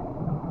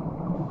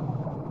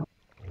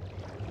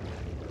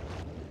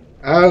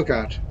 Oh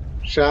god.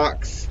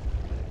 Sharks.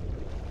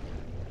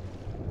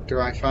 Do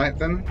I fight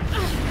them?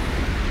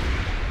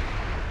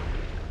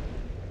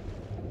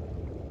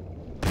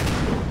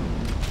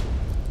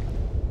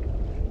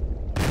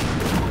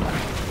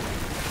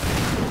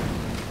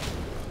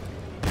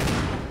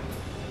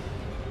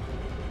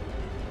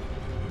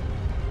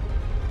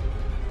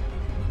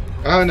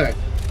 Oh no.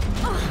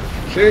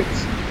 Shoot.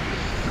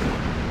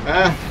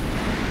 Ah.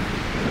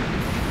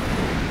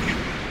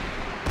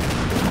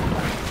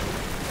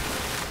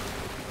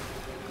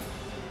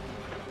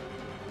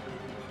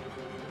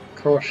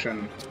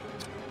 Caution.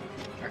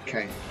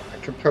 Okay, I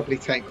can probably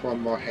take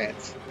one more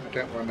hit. I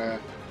don't want to...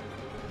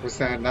 Was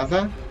there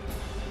another?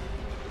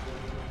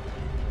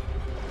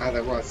 Ah,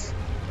 there was.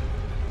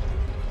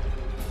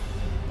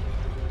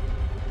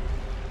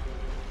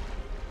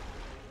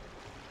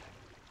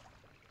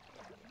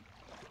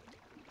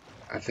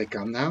 Have they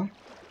gone now?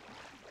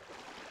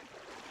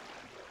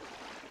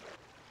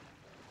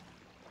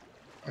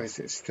 Or is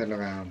it still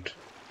around?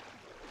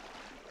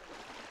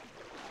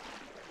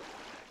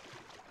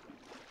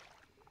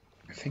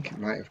 I think it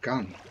might have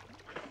gone.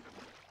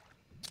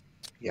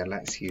 Yeah,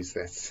 let's use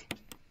this.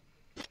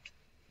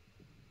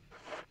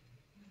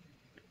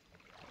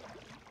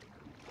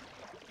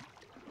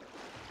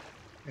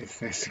 Is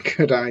this a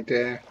good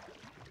idea?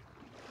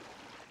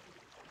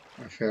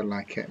 I feel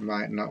like it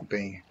might not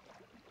be.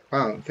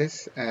 Wow,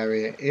 this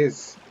area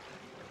is...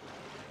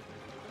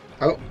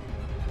 Oh!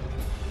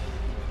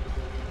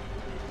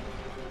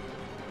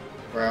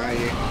 Where are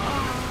you?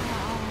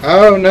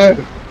 Oh no!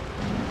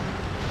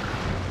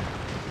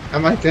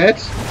 Am I dead?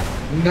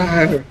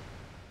 No!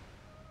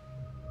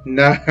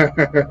 No!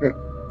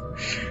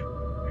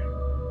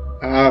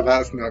 Oh,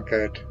 that's not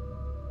good.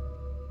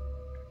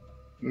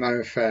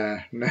 No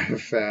fair, no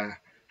fair.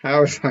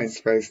 How was I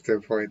supposed to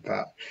avoid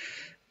that?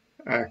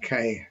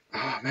 Okay.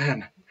 Oh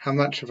man, how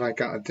much have I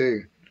got to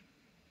do?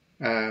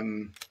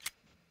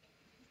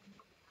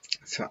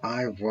 So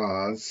I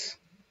was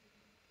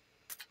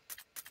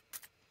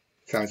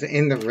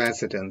in the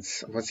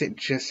residence. Was it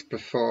just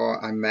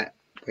before I met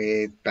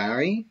with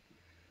Barry?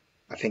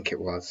 I think it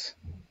was.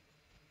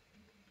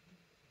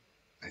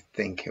 I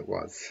think it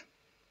was.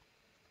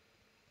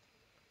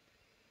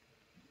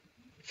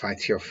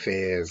 Fight your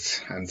fears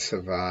and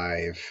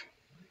survive.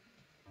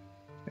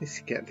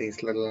 Let's get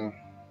these little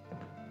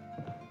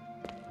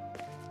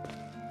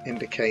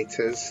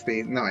indicators,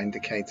 not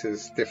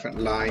indicators, different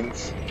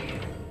lines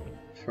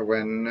for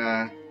when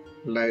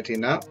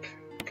loading up.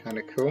 Kind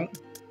of cool.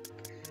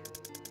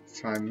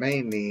 So I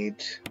may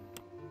need...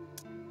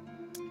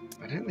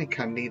 I don't think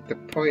I need the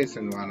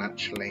poison one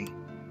actually.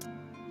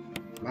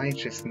 I might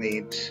just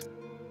need...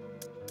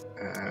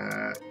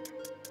 have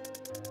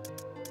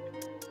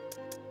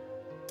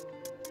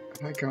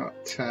I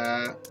got...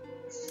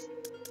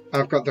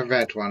 I've got the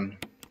red one.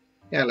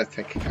 Yeah, let's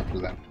take a couple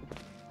of them.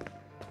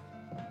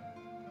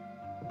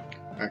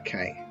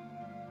 Okay.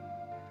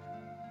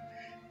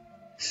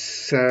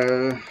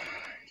 So,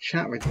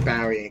 chat with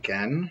Barry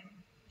again.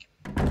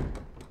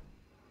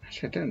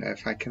 Actually, I don't know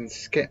if I can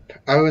skip.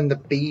 Oh, and the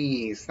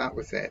bees. That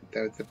was it.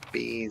 There was the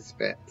bees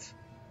bit.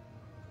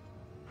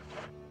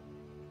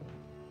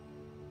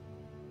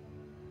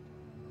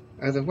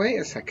 Oh, wait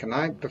a second.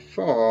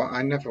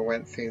 I never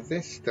went through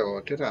this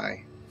door, did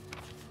I?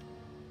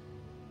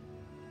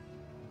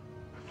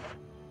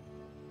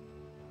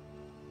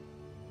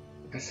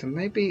 So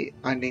maybe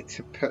I need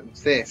to put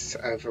this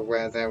over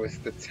where there was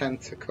the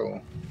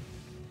tentacle.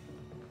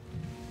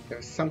 There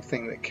was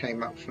something that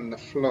came up from the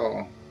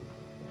floor.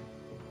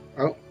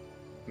 Oh,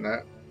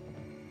 no.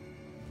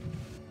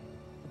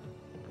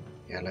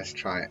 Yeah, let's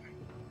try it.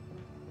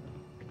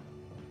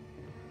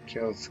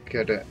 Jill's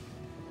good at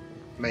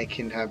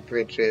making her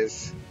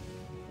bridges.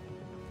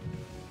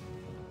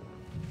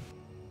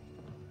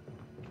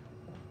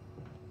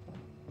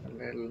 A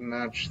little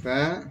nudge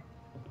there.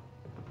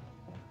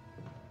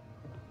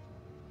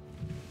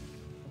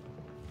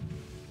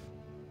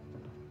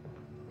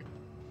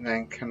 And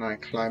then can I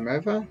climb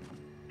over?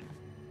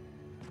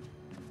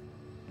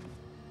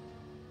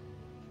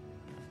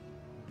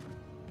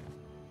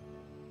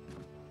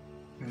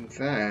 And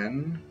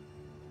then,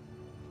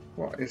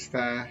 what is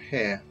there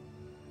here?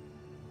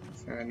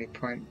 Is there any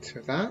point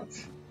to that?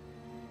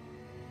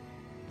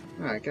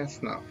 No, I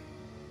guess not.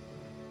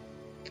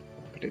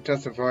 But it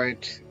does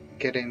avoid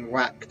getting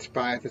whacked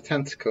by the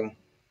tentacle.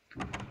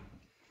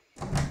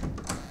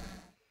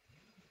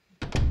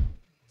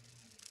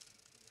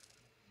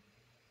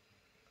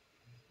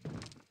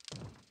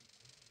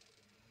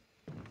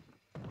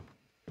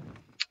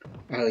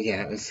 Oh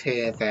yeah, it was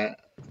here that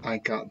I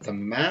got the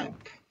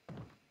map,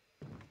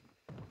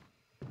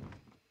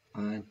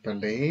 I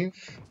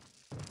believe.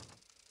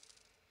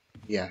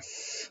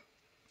 Yes.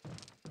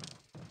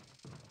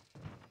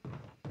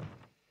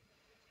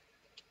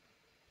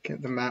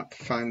 Get the map,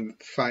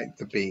 fight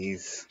the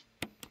bees.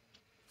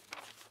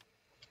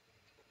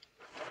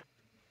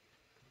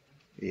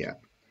 Yeah.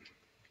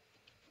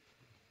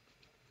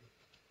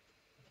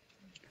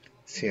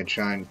 See a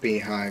giant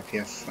beehive,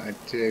 yes I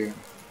do.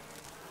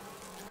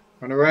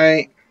 Run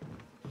away!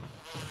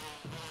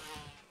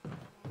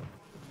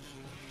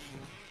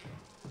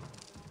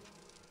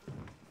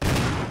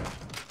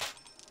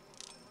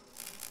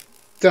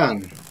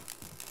 Done!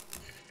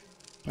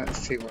 Let's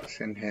see what's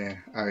in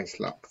here. Oh,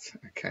 it's locked.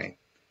 Okay.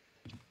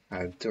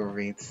 Door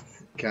reads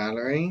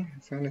gallery.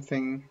 Is there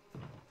anything?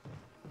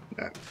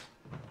 No.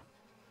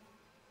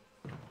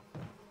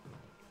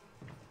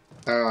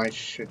 Oh, I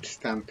should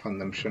stamp on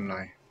them, shouldn't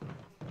I?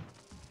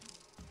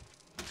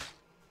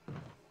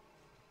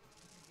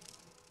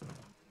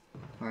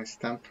 I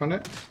stamp on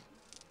it?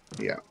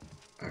 Yeah.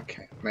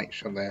 Okay. Make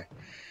sure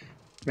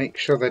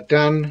they're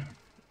done.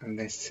 And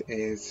this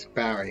is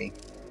Barry.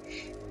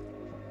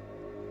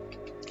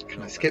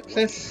 Can I skip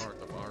this?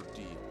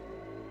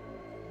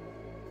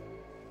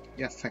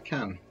 Yes, I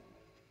can.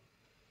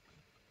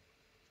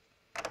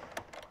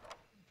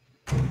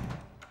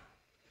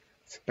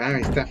 So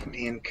Barry's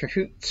definitely in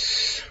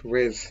cahoots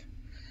with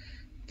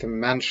the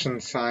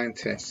mansion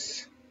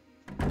scientists.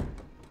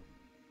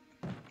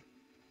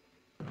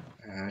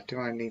 Do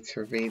I need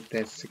to read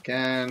this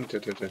again?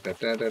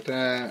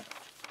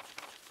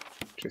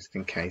 Just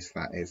in case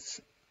that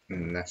is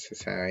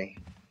necessary.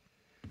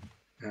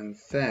 And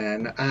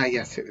then,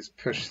 yes, it was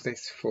push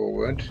this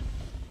forward.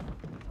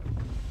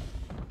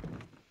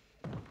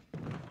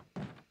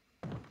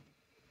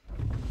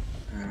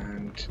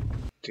 And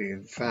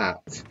do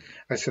that.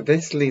 Oh, so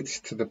this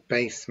leads to the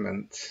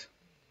basement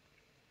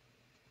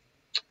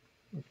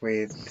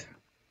with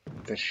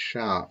the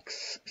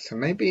sharks. So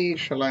maybe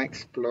shall I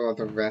explore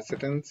the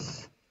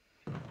residence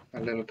a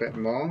little bit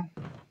more?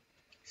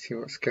 See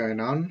what's going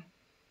on?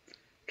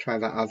 Try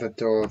that other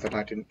door that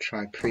I didn't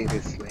try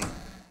previously.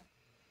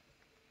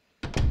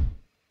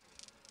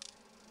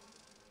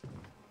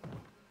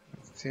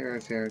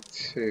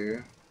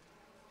 002.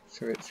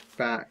 So it's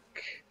back.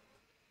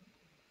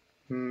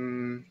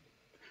 Oh,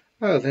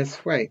 there's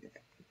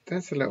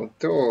a little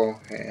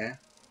door here.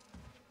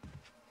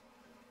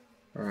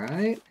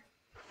 Right?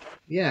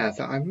 Yeah,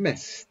 that I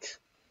missed.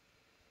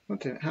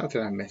 How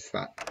did I miss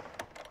that?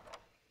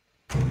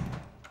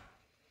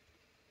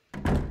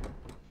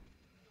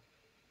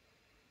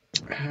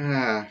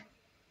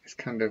 It's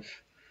kind of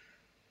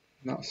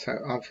not so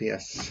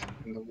obvious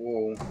in the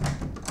wall.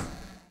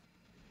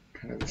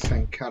 Kind of the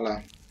same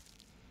colour.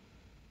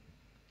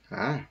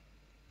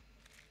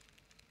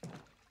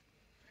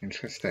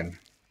 Interesting.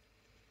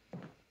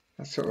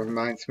 That sort of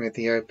reminds me of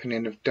the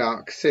opening of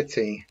Dark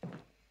City.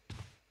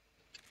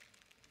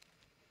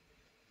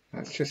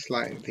 That's just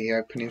like the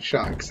opening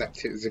shot,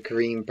 except it was a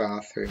green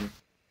bathroom.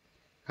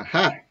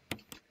 Aha!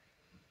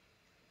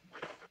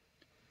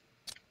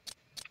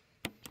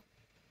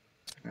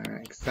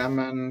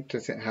 Examine.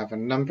 Does it have a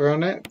number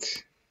on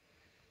it?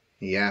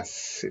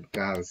 Yes, it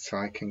does. So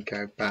I can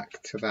go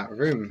back to that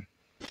room.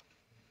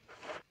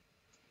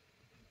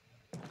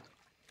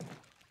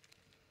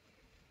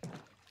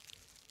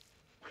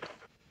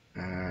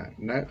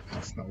 No,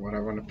 that's not what I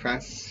want to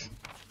press.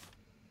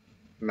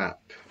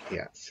 Map.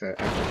 Yeah, so...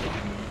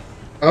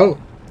 Oh!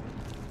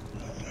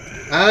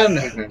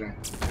 No.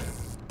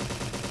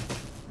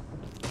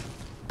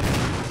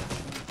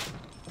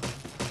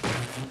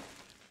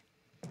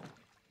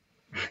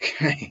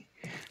 Okay.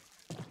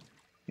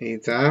 He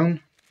down?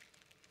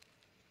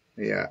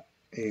 Yeah,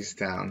 he's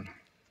down.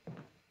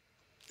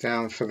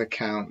 Down for the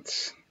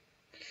count.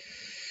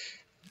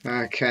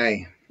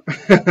 Okay.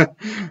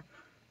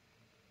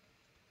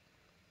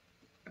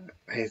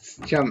 It's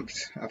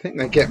jumped. I think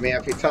they get me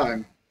every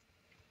time.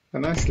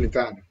 They're nicely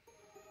done.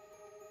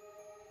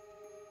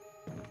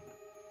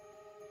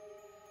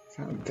 Is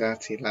that a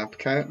dirty lab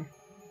coat?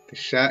 The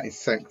shirt is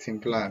soaked in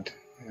blood.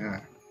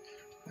 Yeah,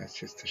 that's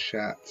just a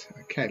shirt.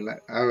 Okay,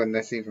 oh, and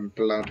there's even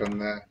blood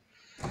on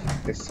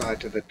this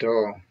side of the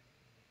door.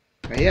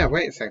 Oh, yeah,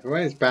 wait a second.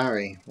 Where's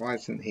Barry? Why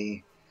isn't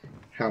he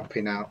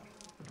helping out?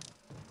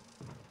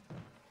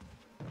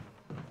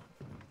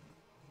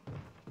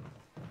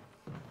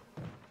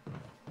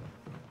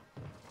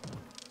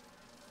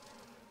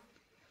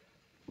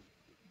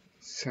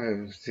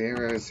 So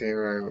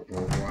 001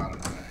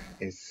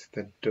 is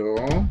the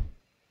door.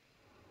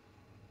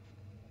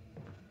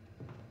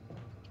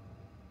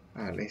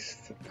 At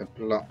least the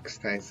block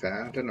stays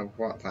there. I don't know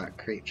what that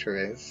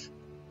creature is.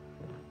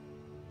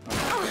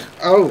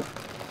 Oh!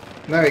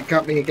 No, it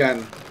got me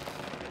again.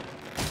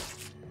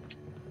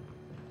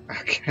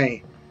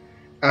 Okay.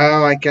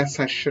 Oh, I guess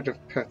I should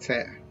have put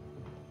it...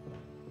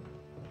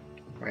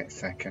 Wait a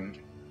second.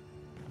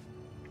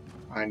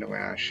 I know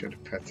where I should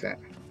have put it.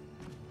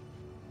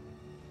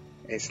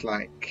 It's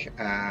like...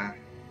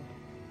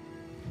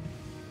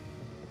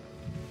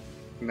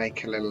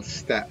 make a little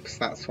steps.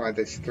 That's why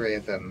there's 3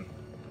 of them.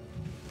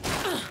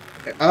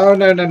 Oh,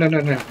 no, no, no, no,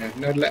 no, no,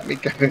 no, let me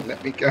go,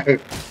 let me go.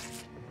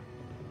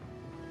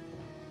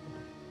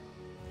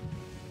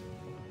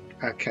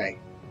 Okay.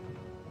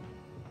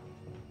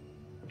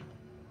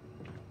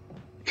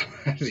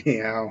 Bloody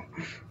hell.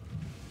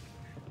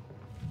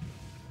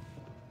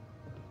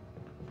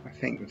 I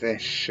think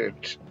this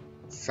should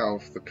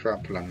solve the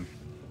problem.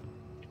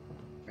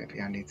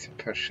 Maybe I need to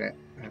push it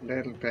a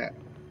little bit.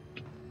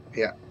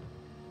 Yeah.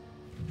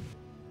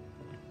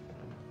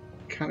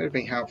 Kind of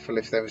be helpful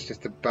if there was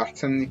just a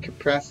button you could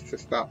press to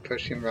start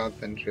pushing rather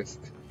than just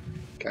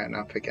going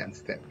up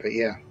against it. But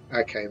yeah,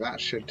 okay, that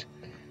should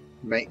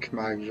make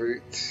my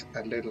route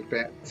a little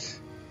bit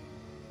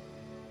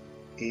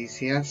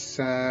easier.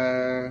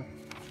 So,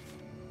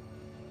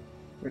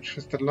 which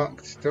was the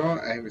locked door?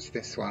 Oh, it was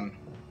this one.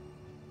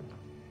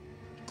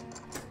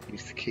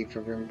 Use the key for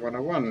room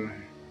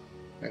 101.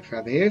 No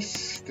further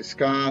use.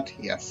 Discard.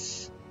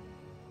 Yes.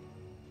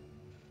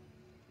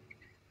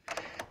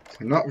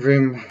 So not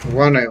room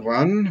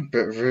 101,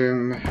 but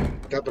room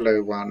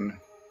 001.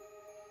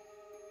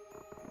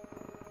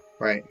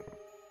 Wait,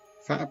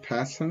 is that a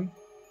person?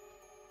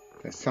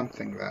 There's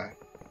something there.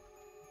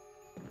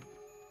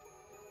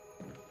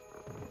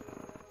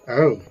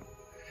 Oh,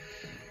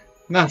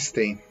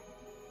 nasty.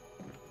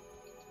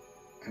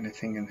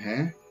 Anything in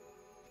here?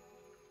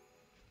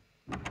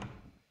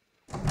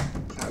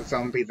 Is that a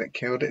zombie that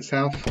killed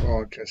itself,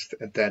 or just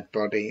a dead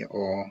body,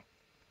 or...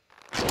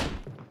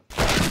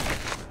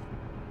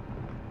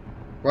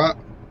 What?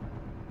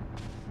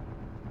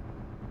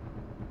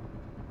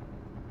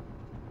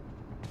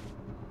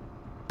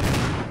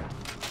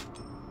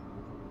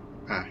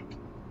 Ah.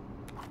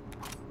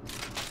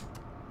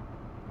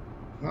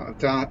 A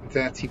lot of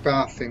dirty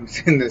bathrooms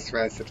in this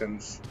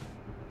residence.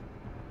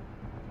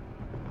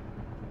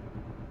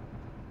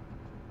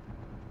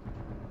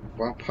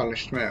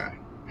 Well-polished mirror.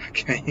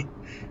 Okay.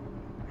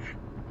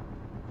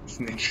 It's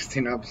an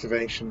interesting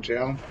observation,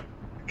 Jill.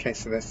 Okay,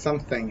 so there's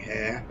something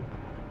here.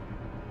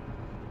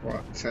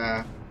 What,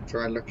 do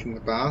I look in the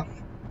bath?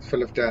 It's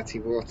full of dirty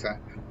water.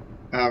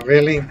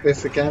 Really?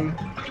 This again?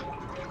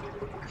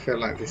 I feel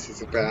like this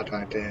is a bad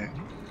idea,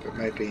 but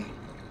maybe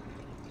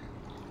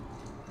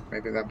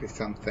there'll be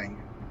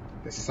something.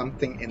 There's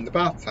something in the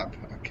bathtub,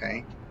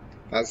 okay.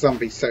 That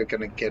zombie's so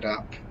gonna get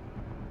up.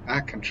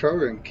 Control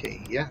room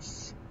key,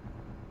 yes.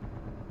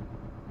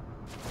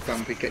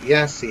 Zombie get,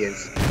 yes he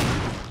is.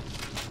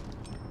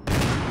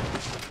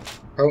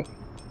 Oh.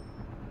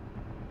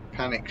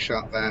 Panic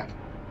shot there.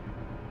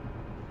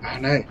 Oh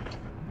no.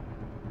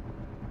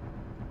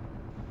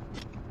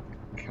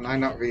 Can I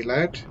not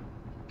reload?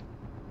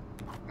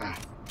 Ah.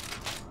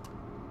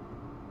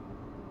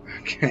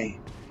 Okay.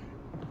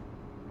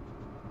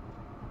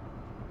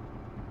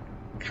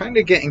 Kind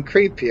of getting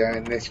creepier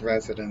in this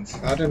residence.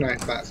 I don't know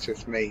if that's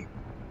just me.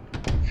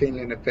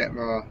 Feeling a bit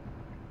more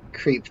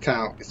creeped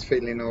out. It's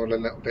feeling all a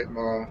little bit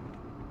more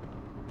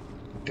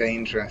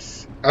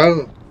dangerous.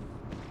 Oh!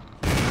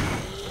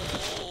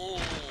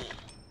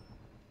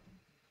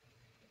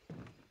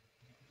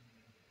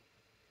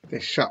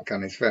 This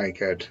shotgun is very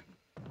good.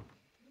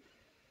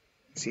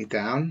 Is he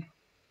down?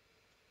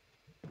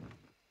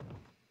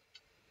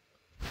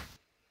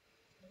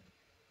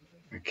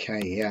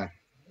 Okay, yeah.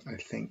 I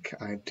think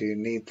I do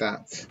need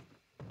that.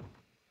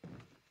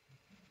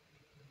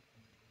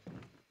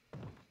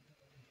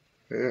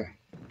 Ugh.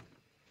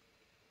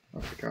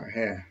 What have we got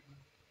here?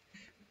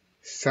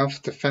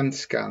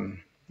 Self-defense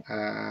gun.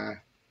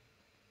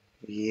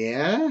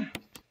 Yeah?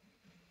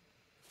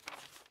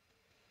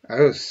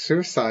 Oh,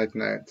 suicide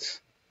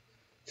note.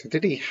 So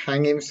did he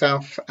hang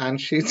himself and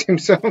shoot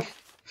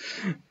himself?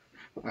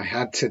 I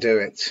had to do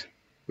it.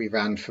 We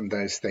ran from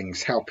those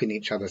things, helping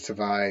each other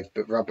survive,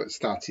 but Robert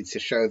started to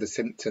show the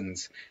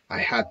symptoms. I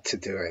had to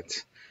do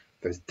it.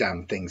 Those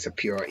damn things are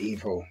pure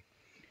evil.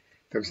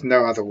 There was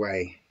no other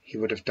way. He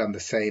would have done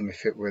the same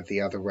if it were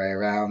the other way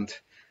around.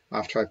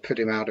 After I put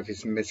him out of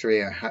his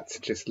misery, I had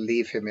to just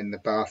leave him in the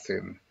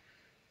bathroom.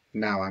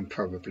 Now I'm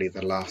probably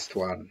the last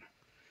one.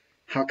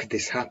 How could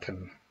this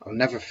happen? I'll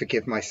never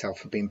forgive myself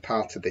for being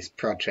part of this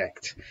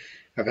project.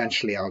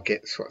 Eventually I'll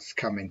get what's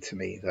coming to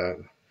me,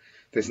 though.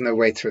 There's no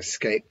way to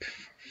escape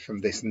from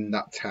this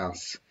nut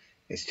house.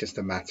 It's just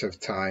a matter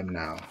of time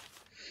now.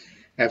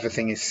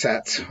 Everything is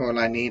set. All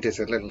I need is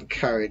a little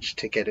courage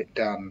to get it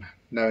done.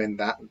 Knowing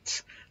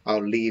that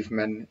I'll leave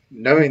many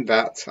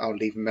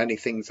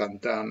things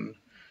undone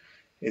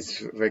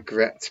is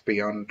regret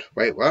beyond...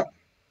 Wait, what?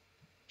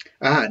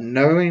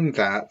 Knowing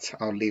that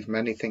I'll leave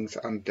many things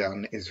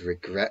undone is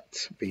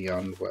regret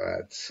beyond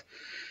words.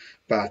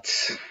 But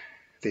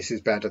this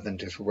is better than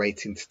just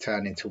waiting to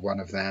turn into one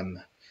of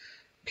them.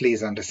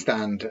 Please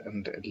understand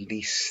and at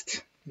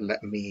least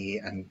let me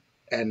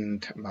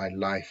end my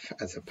life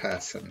as a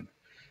person.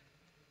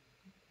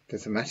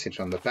 There's a message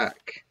on the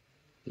back.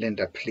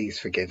 Linda, please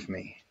forgive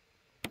me.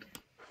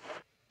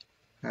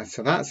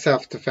 So that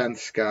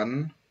self-defense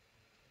gun,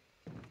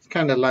 it's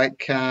kind of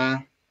like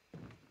in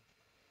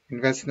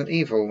Resident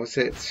Evil, was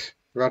it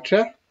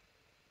Roger?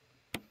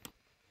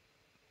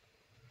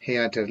 He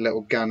had a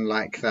little gun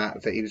like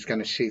that he was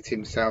going to shoot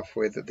himself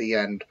with at the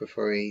end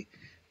before he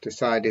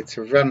decided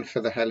to run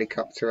for the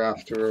helicopter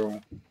after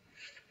all.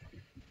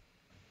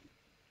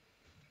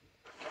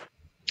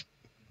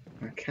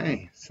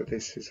 Okay, so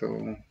this is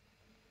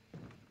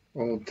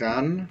all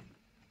done.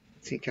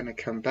 Is he going to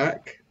come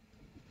back?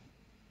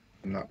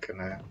 I'm not going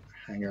to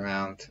hang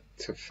around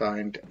to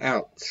find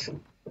out. Is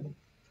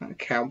that a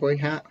cowboy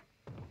hat?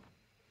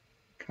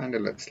 Kind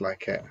of looks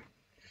like it.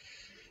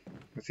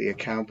 Was he a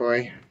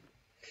cowboy?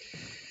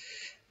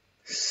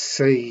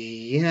 So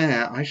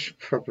yeah, I should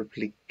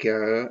probably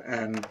go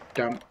and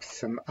dump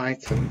some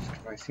items.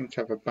 I seem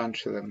to have a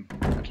bunch of them.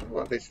 I don't know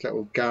what this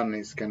little gun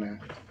is gonna,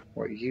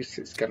 what use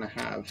it's gonna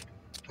have.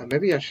 Or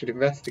maybe I should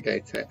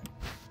investigate it.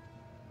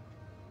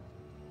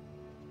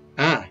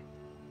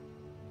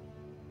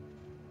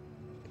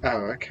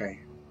 Oh,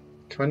 okay.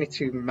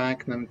 22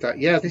 Magnum.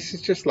 Yeah, this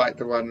is just like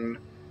the one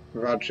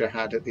Roger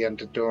had at the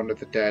end of Dawn of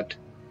the Dead.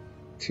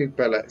 2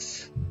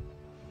 bullets.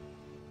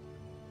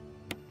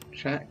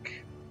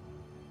 Check.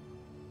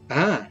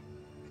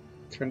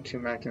 22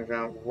 Magnum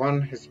round.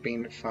 1 has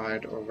been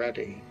fired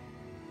already.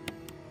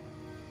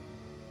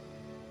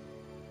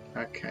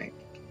 Okay.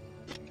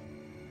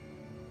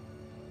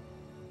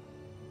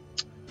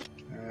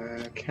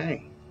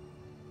 Okay.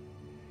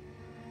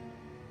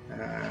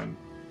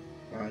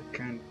 I'll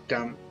go and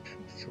dump.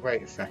 So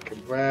wait a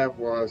second. Where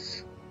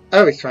was...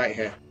 Oh, it's right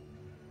here.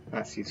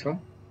 That's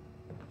useful.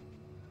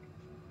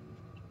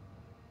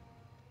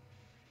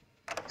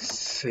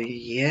 So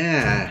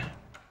yeah.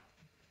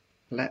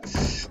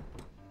 Let's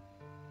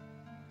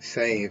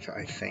save,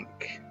 I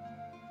think.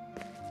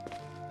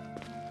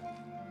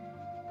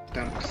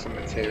 Dump some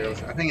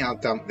materials. I think I'll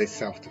dump this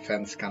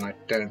self-defense gun. I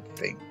don't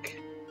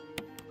think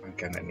I'm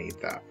going to need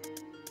that.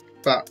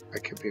 But I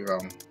could be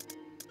wrong.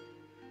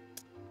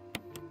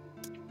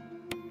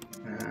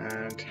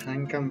 And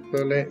handgun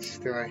bullets,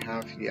 do I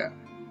have? Yeah.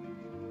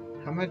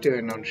 How am I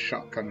doing on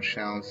shotgun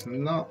shells?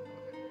 Not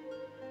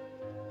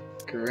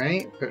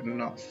great, but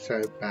not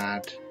so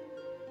bad.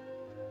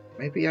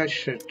 Maybe I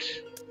should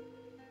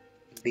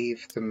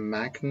leave the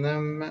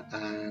Magnum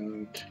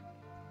and...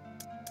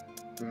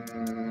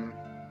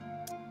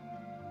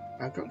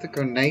 I've got the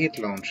grenade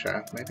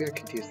launcher. Maybe I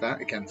could use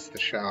that against the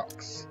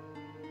sharks.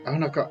 Oh,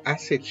 and I've got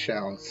acid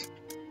shells.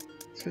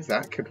 So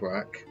that could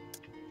work.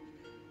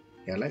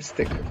 Yeah, let's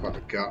stick with what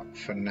I've got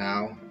for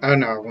now. Oh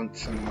no, I want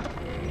some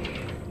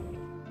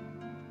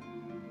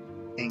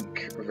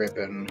ink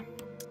ribbon.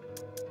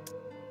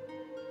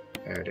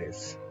 There it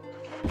is.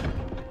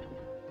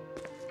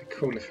 It'd be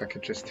cool if I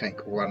could just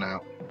take one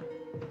out.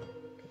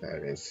 There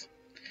it is.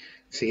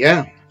 So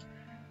yeah,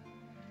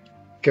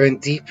 going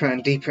deeper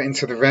and deeper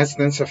into the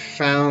residence, I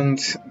found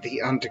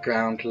the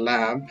underground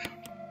lab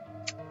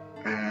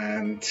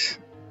and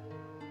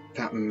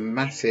that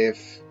massive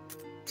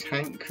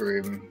tank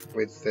room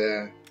with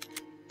the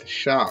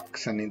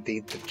sharks, and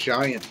indeed the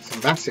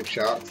giants, massive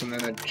sharks, and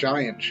then a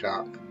giant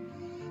shark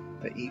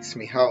that eats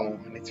me whole.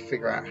 I need to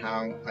figure out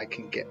how I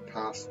can get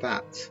past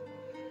that,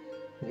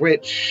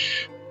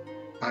 which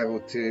I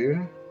will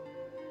do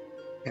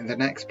in the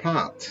next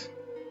part.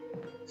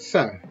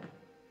 So,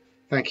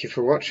 thank you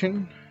for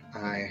watching.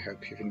 I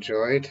hope you've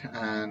enjoyed,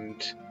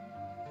 and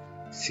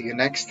see you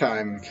next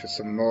time for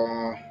some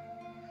more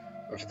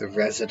of the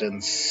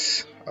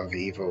Residence of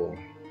Evil.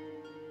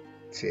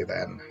 See you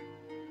then.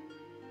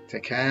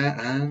 Take care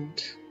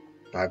and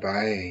bye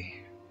bye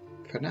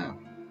for now.